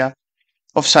D'Andrea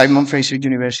of Simon Fraser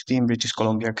University in British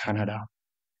Columbia, Canada.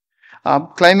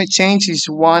 Climate change is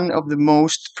one of the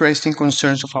most pressing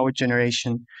concerns of our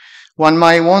generation. One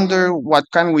might wonder, what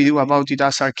can we do about it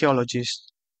as archaeologists?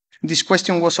 This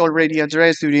question was already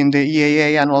addressed during the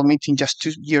EAA annual meeting just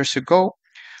 2 years ago,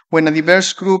 when a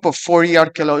diverse group of 40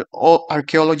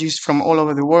 archaeologists from all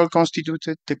over the world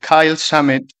constituted the Kyle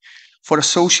Summit for a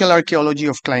social archaeology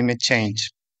of climate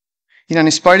change. In an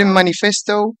inspiring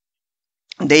manifesto,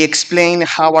 they explain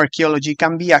how archaeology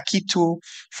can be a key tool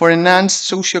for enhanced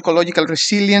socio-ecological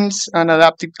resilience and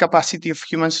adaptive capacity of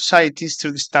human societies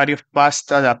through the study of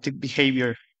past adaptive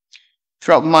behavior.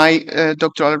 Throughout my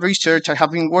doctoral research, I have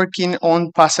been working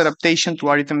on past adaptation to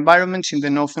arid environments in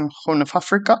the northern Horn of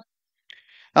Africa.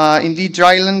 Indeed,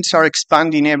 drylands are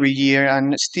expanding every year,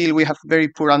 and still we have very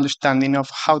poor understanding of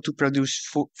how to produce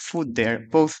food there,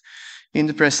 both in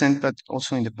the present but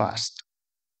also in the past.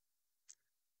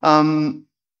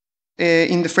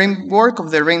 In the framework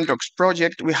of the Raindrops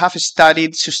project, we have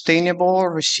studied sustainable,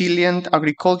 resilient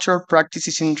agricultural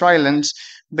practices in drylands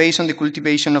based on the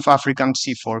cultivation of African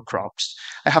C4 crops.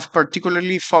 I have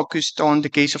particularly focused on the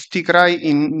case of Tigray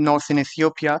in northern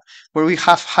Ethiopia, where we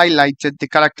have highlighted the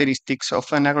characteristics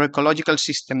of an agroecological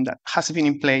system that has been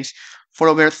in place for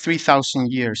over 3,000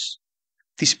 years.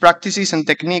 These practices and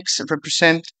techniques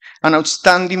represent an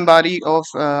outstanding body of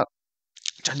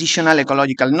traditional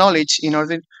ecological knowledge in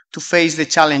order to face the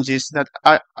challenges that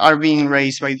are being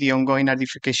raised by the ongoing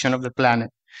acidification of the planet.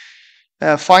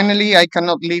 Finally, I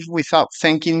cannot live without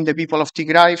thanking the people of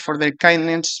Tigray for their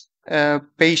kindness,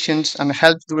 patience, and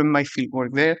help during my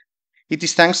fieldwork there. It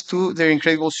is thanks to their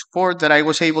incredible support that I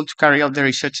was able to carry out the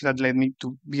research that led me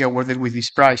to be awarded with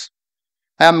this prize.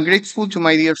 I am grateful to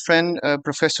my dear friend,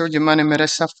 Professor Yemane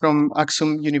Meresa from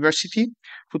Aksum University,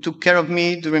 who took care of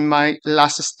me during my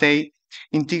last stay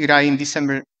in Tigray in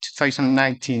December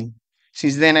 2019.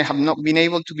 Since then, I have not been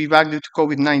able to be back due to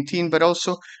COVID-19, but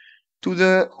also to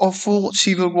the awful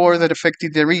civil war that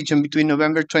affected the region between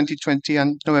November 2020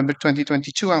 and November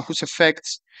 2022, and whose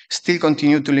effects still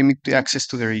continue to limit the access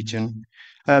to the region.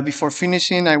 Before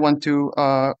finishing, I want to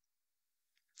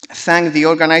thank the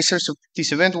organizers of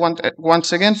this event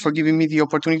once again for giving me the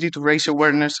opportunity to raise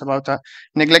awareness about a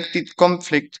neglected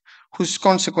conflict whose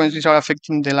consequences are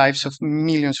affecting the lives of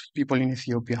millions of people in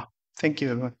Ethiopia. Thank you,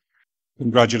 everyone.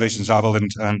 Congratulations, Abel,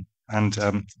 and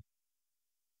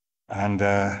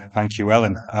thank you,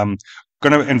 Ellen. I'm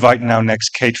going to invite now next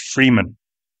Kate Freeman,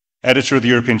 editor of the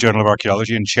European Journal of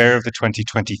Archaeology and chair of the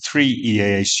 2023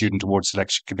 EAA Student Award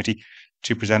Selection Committee,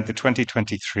 to present the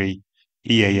 2023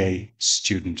 EAA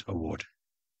Student Award.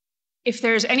 If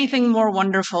there's anything more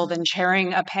wonderful than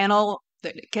chairing a panel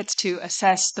that gets to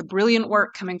assess the brilliant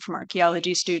work coming from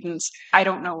archaeology students, I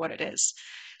don't know what it is.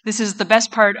 This is the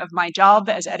best part of my job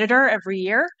as editor every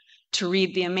year, to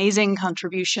read the amazing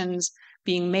contributions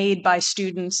being made by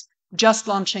students just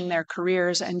launching their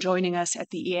careers and joining us at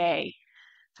the EAA.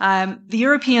 The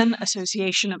European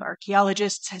Association of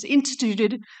Archaeologists has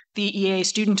instituted the EAA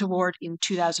Student Award in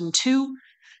 2002,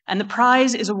 and the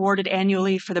prize is awarded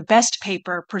annually for the best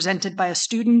paper presented by a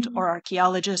student or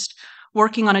archaeologist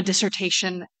working on a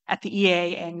dissertation at the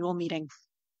EAA annual meeting.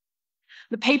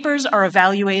 The papers are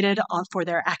evaluated for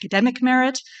their academic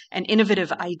merit and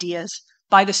innovative ideas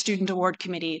by the Student Award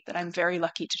Committee that I'm very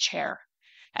lucky to chair.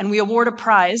 And we award a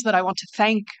prize that I want to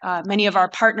thank many of our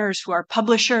partners who are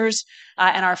publishers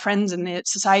and our friends in the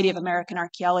Society of American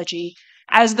Archaeology.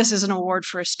 As this is an award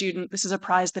for a student, this is a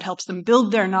prize that helps them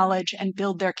build their knowledge and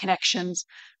build their connections.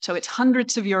 So it's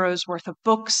hundreds of euros worth of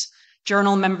books,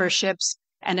 journal memberships,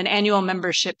 and an annual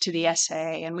membership to the SA.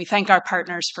 And we thank our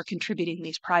partners for contributing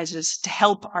these prizes to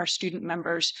help our student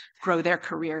members grow their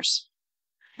careers.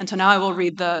 And so now I will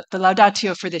read the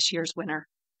laudatio for this year's winner.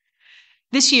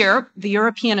 This year, the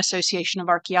European Association of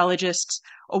Archaeologists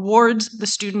awards the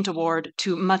Student Award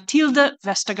to Mathilde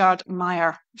Vestergaard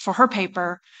Meyer for her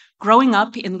paper, Growing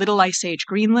Up in Little Ice Age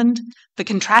Greenland, the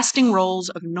Contrasting Roles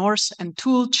of Norse and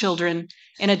Thule Children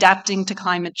in Adapting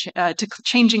to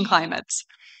Changing Climates.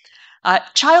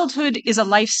 Childhood is a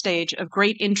life stage of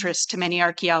great interest to many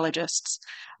archaeologists,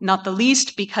 not the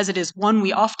least because it is one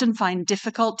we often find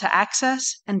difficult to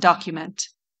access and document.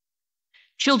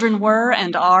 Children were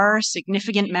and are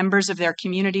significant members of their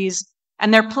communities,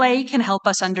 and their play can help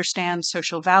us understand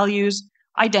social values,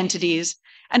 identities,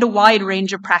 and a wide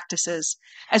range of practices,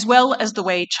 as well as the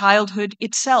way childhood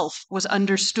itself was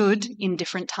understood in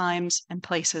different times and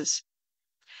places.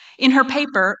 In her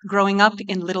paper, Growing Up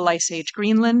in Little Ice Age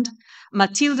Greenland,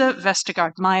 Mathilde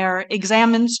Vestergaard Meyer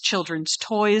examines children's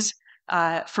toys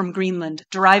from Greenland,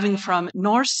 deriving from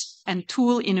Norse and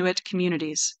Thule Inuit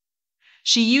communities.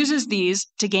 She uses these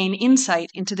to gain insight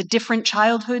into the different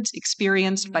childhoods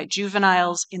experienced by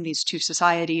juveniles in these two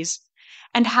societies,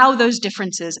 and how those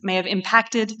differences may have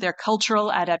impacted their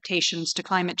cultural adaptations to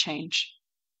climate change.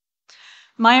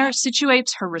 Meyer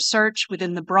situates her research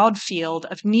within the broad field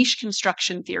of niche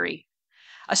construction theory,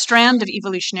 a strand of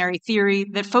evolutionary theory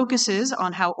that focuses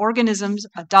on how organisms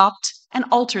adopt and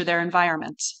alter their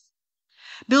environments.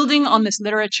 Building on this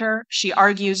literature, she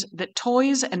argues that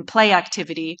toys and play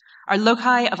activity are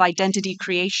loci of identity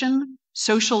creation,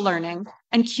 social learning,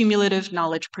 and cumulative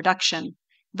knowledge production,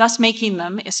 thus making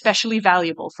them especially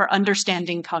valuable for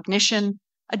understanding cognition,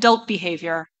 adult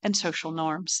behavior, and social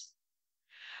norms.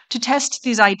 To test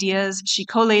these ideas, she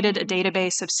collated a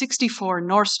database of 64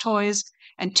 Norse toys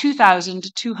and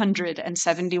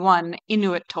 2,271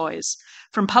 Inuit toys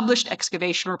from published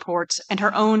excavation reports and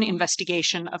her own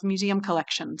investigation of museum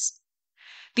collections.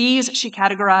 These she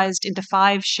categorized into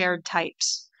 5 shared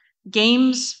types: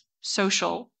 games,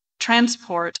 social,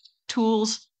 transport,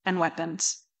 tools, and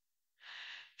weapons.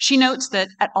 She notes that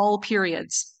at all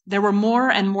periods, there were more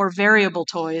and more variable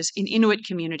toys in Inuit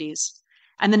communities,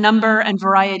 and the number and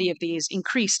variety of these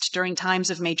increased during times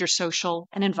of major social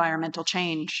and environmental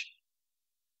change.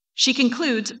 She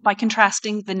concludes by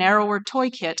contrasting the narrower toy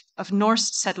kit of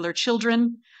Norse settler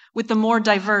children with the more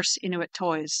diverse Inuit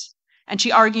toys, and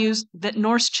she argues that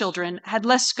Norse children had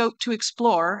less scope to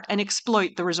explore and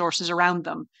exploit the resources around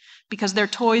them because their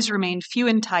toys remained few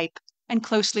in type and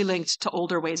closely linked to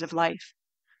older ways of life.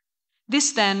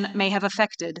 This then may have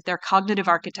affected their cognitive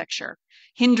architecture,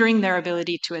 hindering their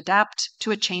ability to adapt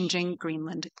to a changing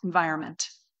Greenland environment.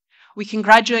 We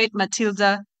congratulate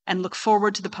Mathilde and look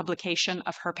forward to the publication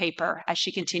of her paper as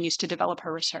she continues to develop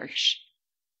her research.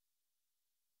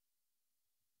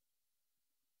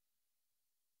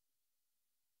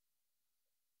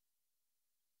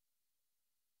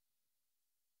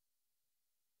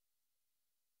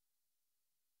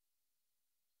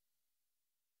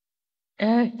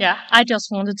 I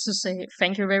just wanted to say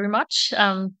thank you very much.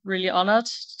 I'm really honored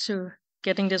to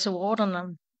getting this award, and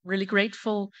I'm really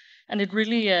grateful. And it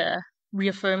really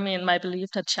reaffirmed me in my belief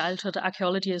that childhood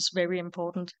archaeology is very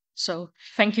important. So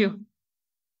thank you.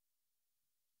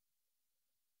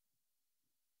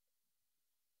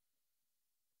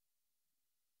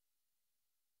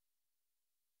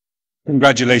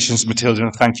 Congratulations, Matilda,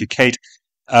 and thank you, Kate.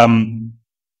 The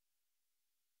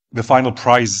final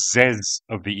prizes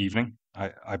of the evening,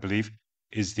 I believe,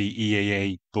 is the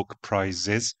EAA Book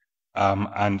Prizes.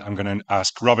 And I'm going to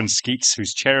ask Robin Skeets,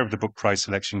 who's chair of the Book Prize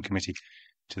Selection Committee,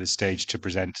 to the stage to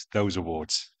present those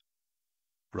awards.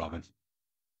 Robin.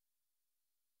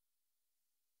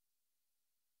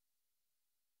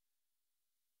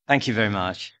 Thank you very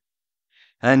much.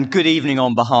 And good evening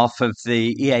on behalf of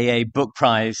the EAA Book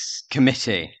Prize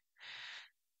Committee.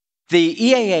 The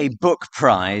EAA Book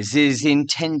Prize is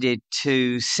intended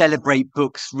to celebrate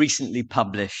books recently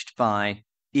published by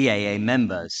EAA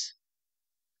members.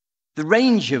 The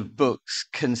range of books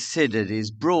considered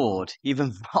is broad,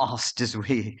 even vast as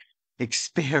we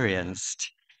experienced,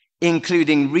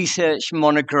 including research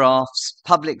monographs,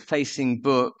 public-facing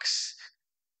books,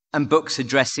 and books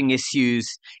addressing issues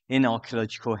in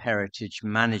archaeological heritage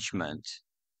management.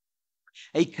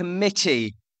 A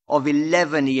committee of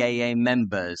 11 EAA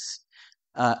members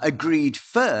agreed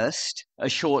first a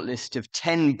shortlist of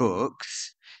 10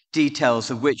 books details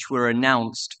of which were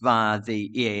announced via the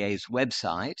EAA's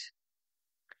website,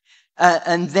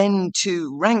 and then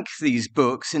to rank these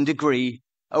books and agree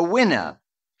a winner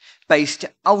based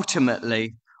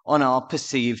ultimately on our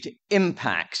perceived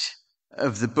impact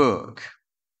of the book.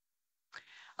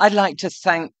 I'd like to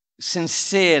thank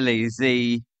sincerely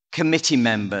the committee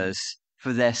members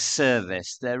for their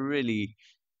service, their really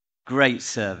great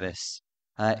service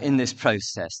in this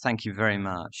process. Thank you very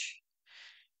much.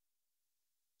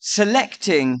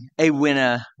 Selecting a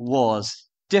winner was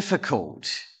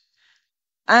difficult,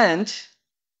 and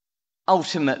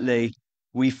ultimately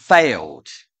we failed.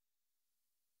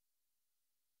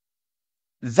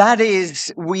 That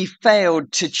is, we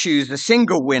failed to choose a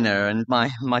single winner, and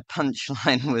my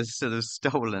punchline was sort of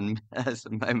stolen as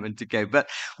a moment ago, but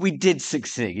we did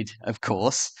succeed, of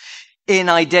course, in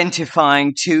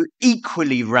identifying two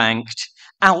equally ranked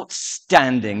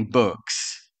outstanding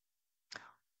books.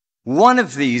 One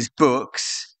of these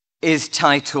books is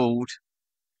titled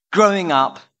Growing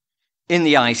Up in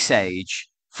the Ice Age,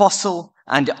 Fossil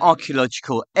and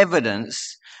Archaeological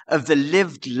Evidence of the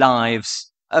Lived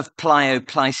Lives of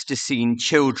Plio-Pleistocene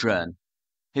Children.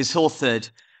 It's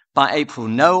authored by April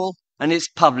Noel and it's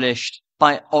published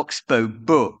by Oxbow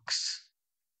Books.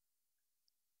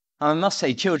 I must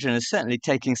say, children are certainly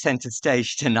taking centre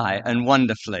stage tonight, and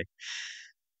wonderfully.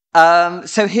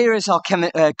 So here is our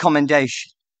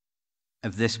commendation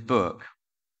of this book.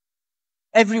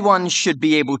 Everyone should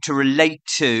be able to relate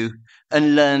to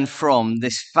and learn from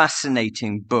this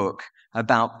fascinating book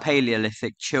about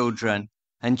Paleolithic children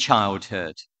and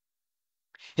childhood.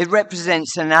 It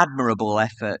represents an admirable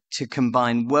effort to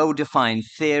combine well-defined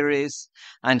theories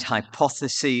and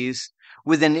hypotheses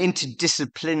with an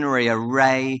interdisciplinary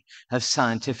array of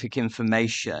scientific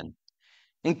information,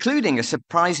 including a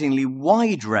surprisingly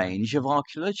wide range of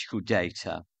archaeological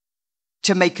data,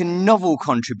 to make a novel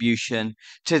contribution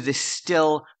to this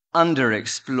still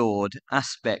underexplored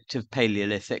aspect of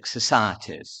Paleolithic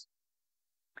societies.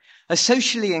 A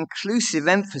socially inclusive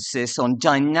emphasis on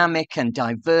dynamic and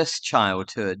diverse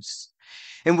childhoods,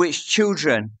 in which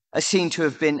children are seen to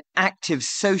have been active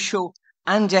social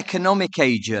and economic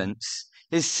agents,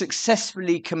 is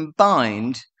successfully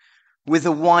combined with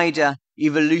a wider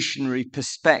evolutionary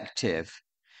perspective,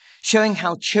 showing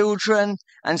how children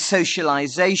and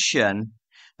socialization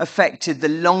affected the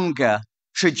longer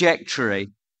trajectory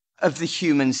of the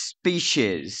human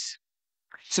species.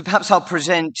 So perhaps I'll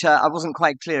present, I wasn't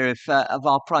quite clear if of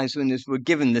our prize winners were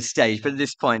given the stage, but at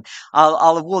this point,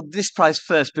 I'll award this prize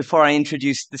first before I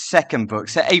introduce the second book.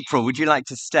 So April, would you like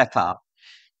to step up?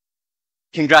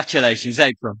 Congratulations,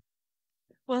 April.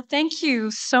 Well, thank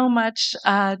you so much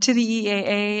to the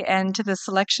EAA and to the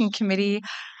selection committee.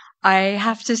 I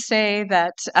have to say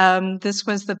that this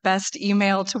was the best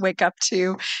email to wake up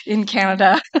to in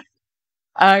Canada.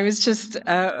 I was just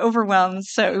overwhelmed.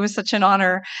 So it was such an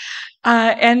honor.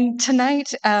 And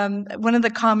tonight, one of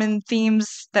the common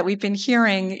themes that we've been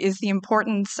hearing is the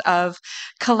importance of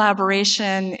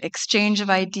collaboration, exchange of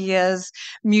ideas,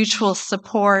 mutual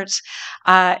support.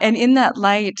 And in that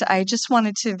light, I just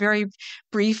wanted to very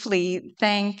briefly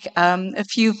thank a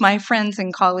few of my friends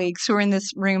and colleagues who are in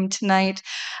this room tonight,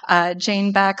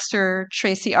 Jane Baxter,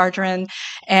 Tracy Ardren,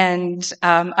 and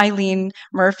Eileen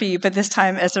Murphy, but this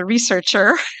time as a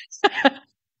researcher.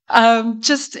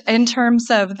 Just in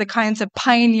terms of the kinds of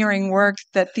pioneering work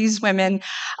that these women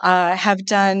have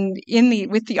done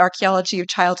with the archaeology of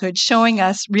childhood, showing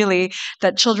us really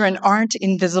that children aren't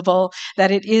invisible,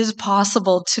 that it is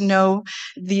possible to know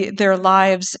their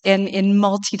lives in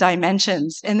multi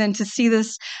dimensions, and then to see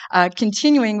this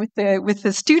continuing with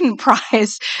the student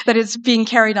prize, that it's being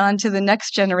carried on to the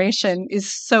next generation,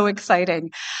 is so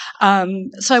exciting.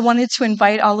 So I wanted to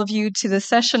invite all of you to the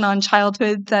session on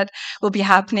childhood that will be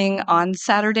happening on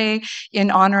Saturday in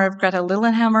honor of Greta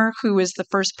Lillenhammer, who is the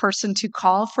first person to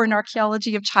call for an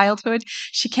archaeology of childhood.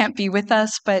 She can't be with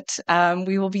us, but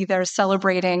we will be there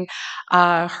celebrating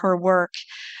her work.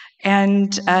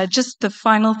 And just the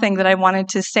final thing that I wanted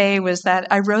to say was that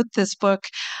I wrote this book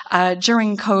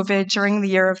during COVID, during the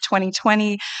year of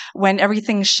 2020, when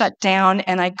everything shut down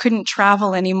and I couldn't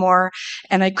travel anymore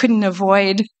and I couldn't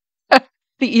avoid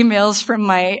the emails from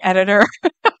my editor.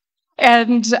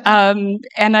 And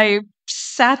I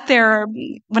sat there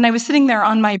when I was sitting there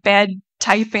on my bed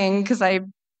typing, because I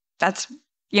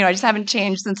just haven't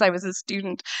changed since I was a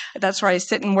student. That's where I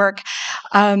sit and work.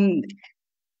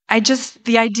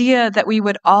 the idea that we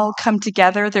would all come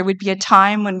together, there would be a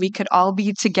time when we could all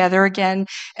be together again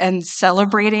and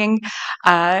celebrating,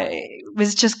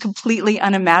 was just completely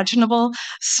unimaginable.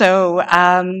 So,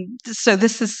 so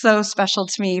this is so special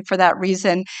to me for that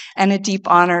reason and a deep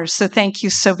honor. So thank you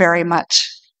so very much.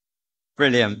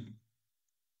 Brilliant.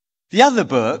 The other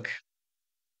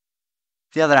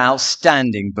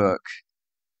outstanding book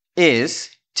is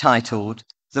titled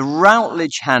The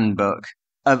Routledge Handbook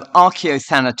of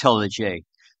Archaeothanatology.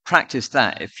 Practice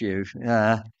that if you,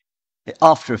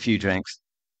 after a few drinks.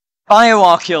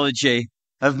 Bioarchaeology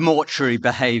of Mortuary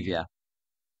Behavior.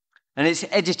 And it's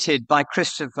edited by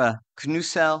Christopher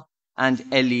Knussel and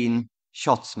Eileen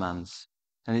Schotzmans.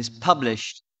 And it's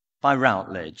published by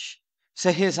Routledge.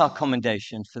 So here's our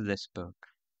commendation for this book.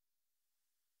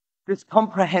 This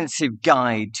comprehensive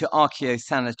guide to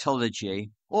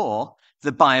archaeothanatology, or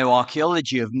the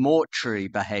bioarchaeology of mortuary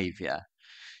behavior,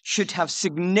 should have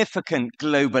significant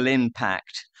global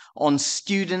impact on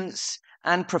students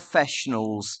and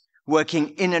professionals working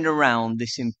in and around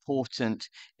this important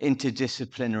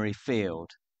interdisciplinary field.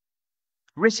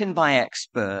 Written by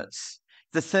experts,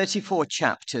 the 34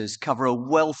 chapters cover a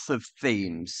wealth of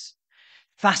themes,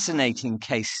 fascinating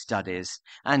case studies,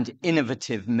 and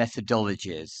innovative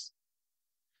methodologies.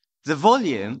 The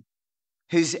volume,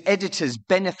 whose editors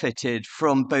benefited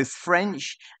from both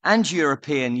French and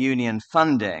European Union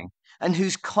funding, and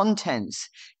whose contents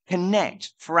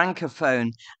connect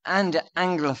Francophone and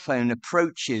Anglophone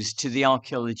approaches to the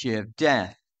archaeology of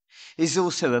death, is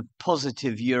also of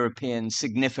positive European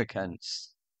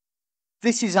significance.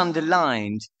 This is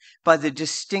underlined by the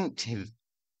distinctive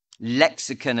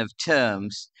lexicon of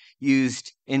terms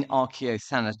used in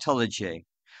archaeothanatology,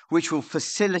 which will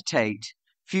facilitate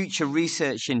future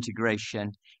research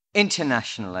integration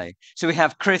internationally. So we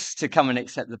have Chris to come and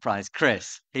accept the prize.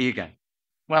 Chris, here you go.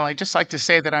 Well, I'd just like to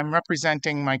say that I'm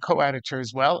representing my co-editor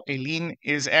as well. Eileen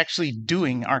is actually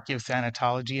doing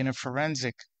archaeothanatology in a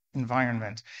forensic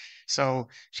environment. So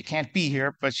she can't be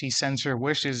here, but she sends her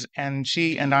wishes. And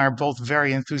she and I are both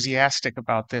very enthusiastic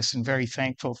about this and very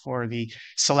thankful for the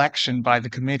selection by the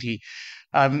committee.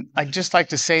 I'd just like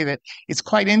to say that it's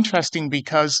quite interesting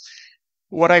because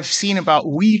what I've seen about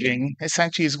weaving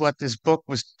essentially is what this book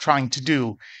was trying to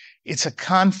do. It's a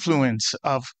confluence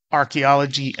of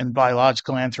archaeology and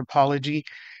biological anthropology,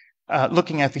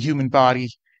 looking at the human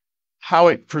body, how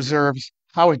it preserves,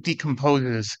 how it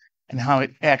decomposes, and how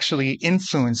it actually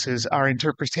influences our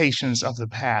interpretations of the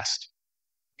past.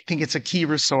 I think it's a key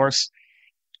resource,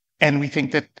 and we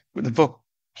think that the book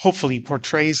hopefully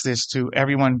portrays this to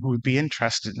everyone who would be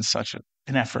interested in such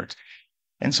an effort.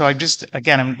 And so I'm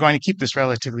going to keep this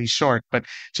relatively short, but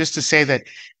just to say that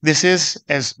this is,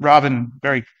 as Robin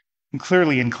very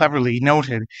clearly and cleverly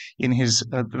noted in his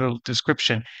little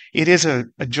description, it is a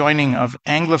joining of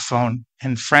Anglophone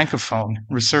and Francophone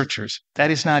researchers. That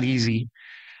is not easy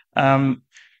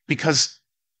because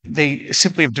they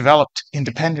simply have developed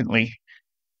independently.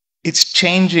 It's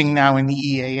changing now in the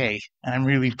EAA, and I'm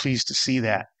really pleased to see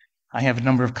that. I have a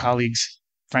number of colleagues,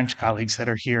 French colleagues, that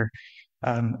are here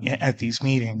at these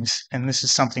meetings, and this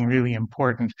is something really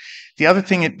important. The other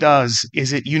thing it does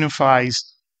is it unifies,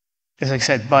 as I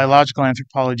said, biological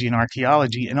anthropology and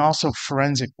archaeology, and also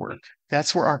forensic work.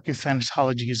 That's where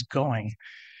archaeothanatology is going.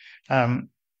 In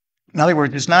other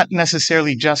words, it's not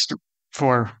necessarily just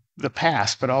for the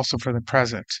past, but also for the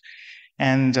present.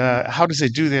 And how does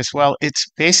it do this? Well, it's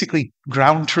basically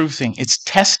ground truthing. It's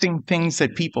testing things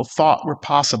that people thought were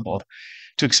possible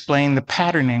to explain the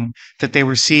patterning that they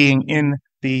were seeing in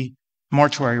the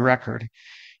mortuary record.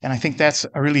 And I think that's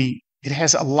it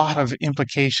has a lot of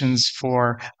implications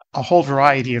for a whole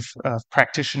variety of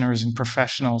practitioners and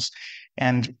professionals.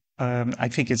 And I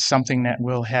think it's something that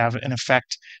will have an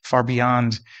effect far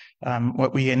beyond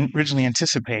what we originally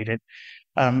anticipated.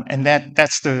 And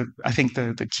that's I think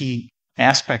the key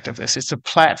aspect of this. It's a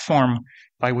platform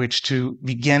by which to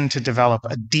begin to develop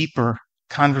a deeper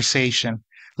conversation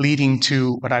leading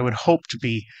to what I would hope to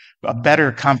be a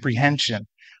better comprehension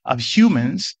of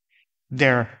humans,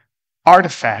 their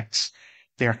artifacts,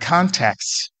 their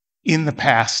contexts in the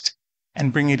past,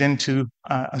 and bring it into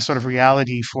a sort of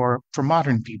reality for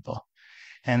modern people.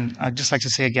 And I'd just like to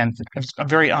say again, I'm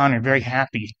very honored, very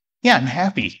happy. Yeah, I'm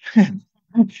happy.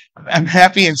 I'm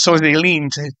happy, and so is Eileen,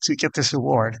 to get this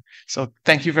award. So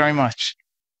thank you very much.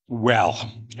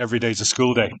 Well, every day's a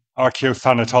school day.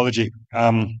 Archaeothanatology.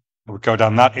 We'll go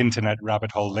down that internet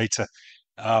rabbit hole later.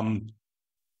 And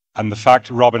the fact,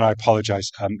 Robin, I apologize.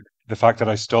 The fact that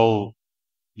I stole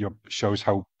your shows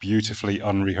how beautifully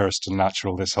unrehearsed and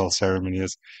natural this whole ceremony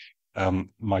is.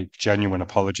 My genuine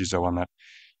apologies, though, on that.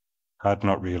 I had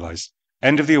not realized.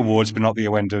 End of the awards, but not the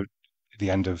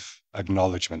end of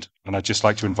acknowledgement. And I'd just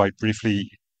like to invite briefly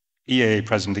EAA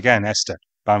President again, Esther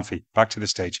Banfi, back to the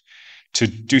stage to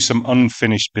do some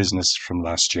unfinished business from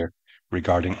last year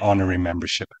regarding honorary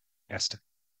membership. Esther.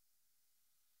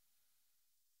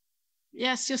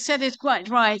 Yes, you said it quite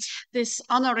right. This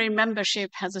honorary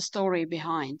membership has a story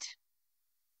behind.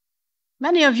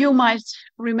 Many of you might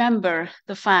remember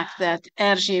the fact that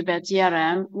Erzsébet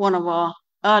Betjerem, one of our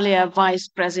earlier vice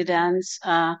presidents,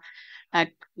 a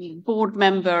board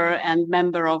member and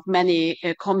member of many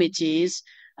committees,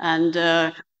 and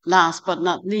last but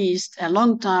not least, a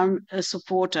long-time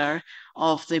supporter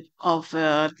of the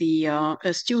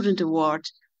student award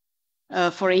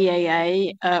for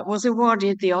EAA, was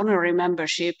awarded the honorary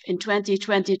membership in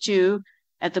 2022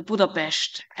 at the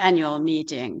Budapest annual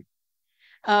meeting.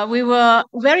 We were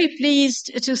very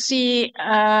pleased to see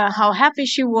how happy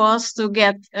she was to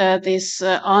get this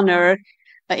honor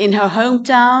in her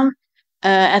hometown.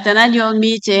 At an annual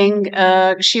meeting,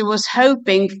 she was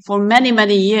hoping for many,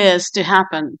 many years to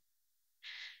happen.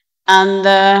 And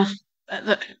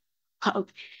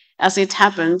as it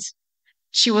happened,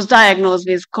 she was diagnosed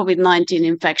with COVID-19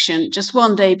 infection just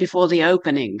one day before the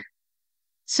opening.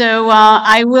 So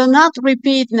I will not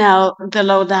repeat now the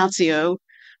laudatio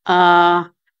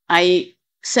I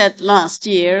said last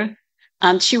year,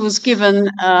 and she was given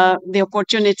the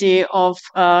opportunity of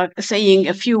saying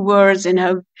a few words in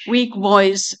her weak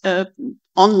voice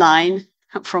online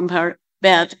from her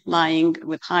bed, lying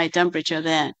with high temperature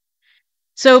there.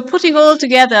 So putting all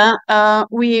together,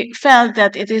 we felt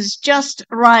that it is just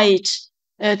right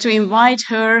to invite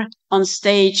her on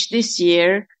stage this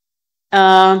year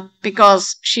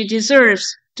because she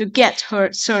deserves to get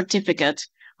her certificate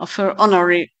of her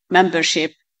honorary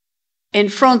membership in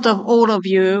front of all of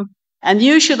you. And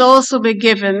you should also be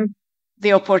given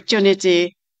the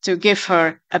opportunity to give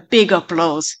her a big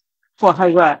applause for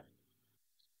her work.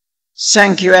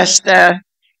 Thank you, Esther.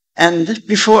 And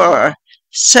before,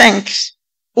 thanks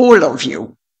all of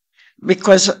you,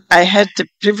 because I had the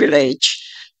privilege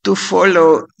to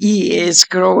follow EA's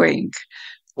growing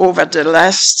over the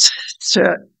last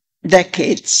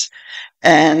decades.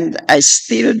 And I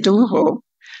still do hope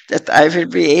that I will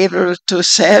be able to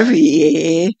serve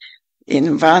EAA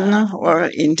in one or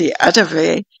in the other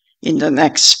way in the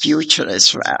next future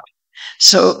as well.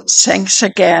 So thanks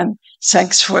again.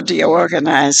 Thanks for the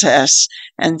organizers,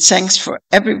 and thanks for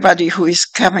everybody who is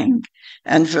coming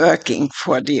and working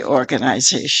for the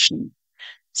organization.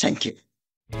 Thank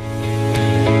you.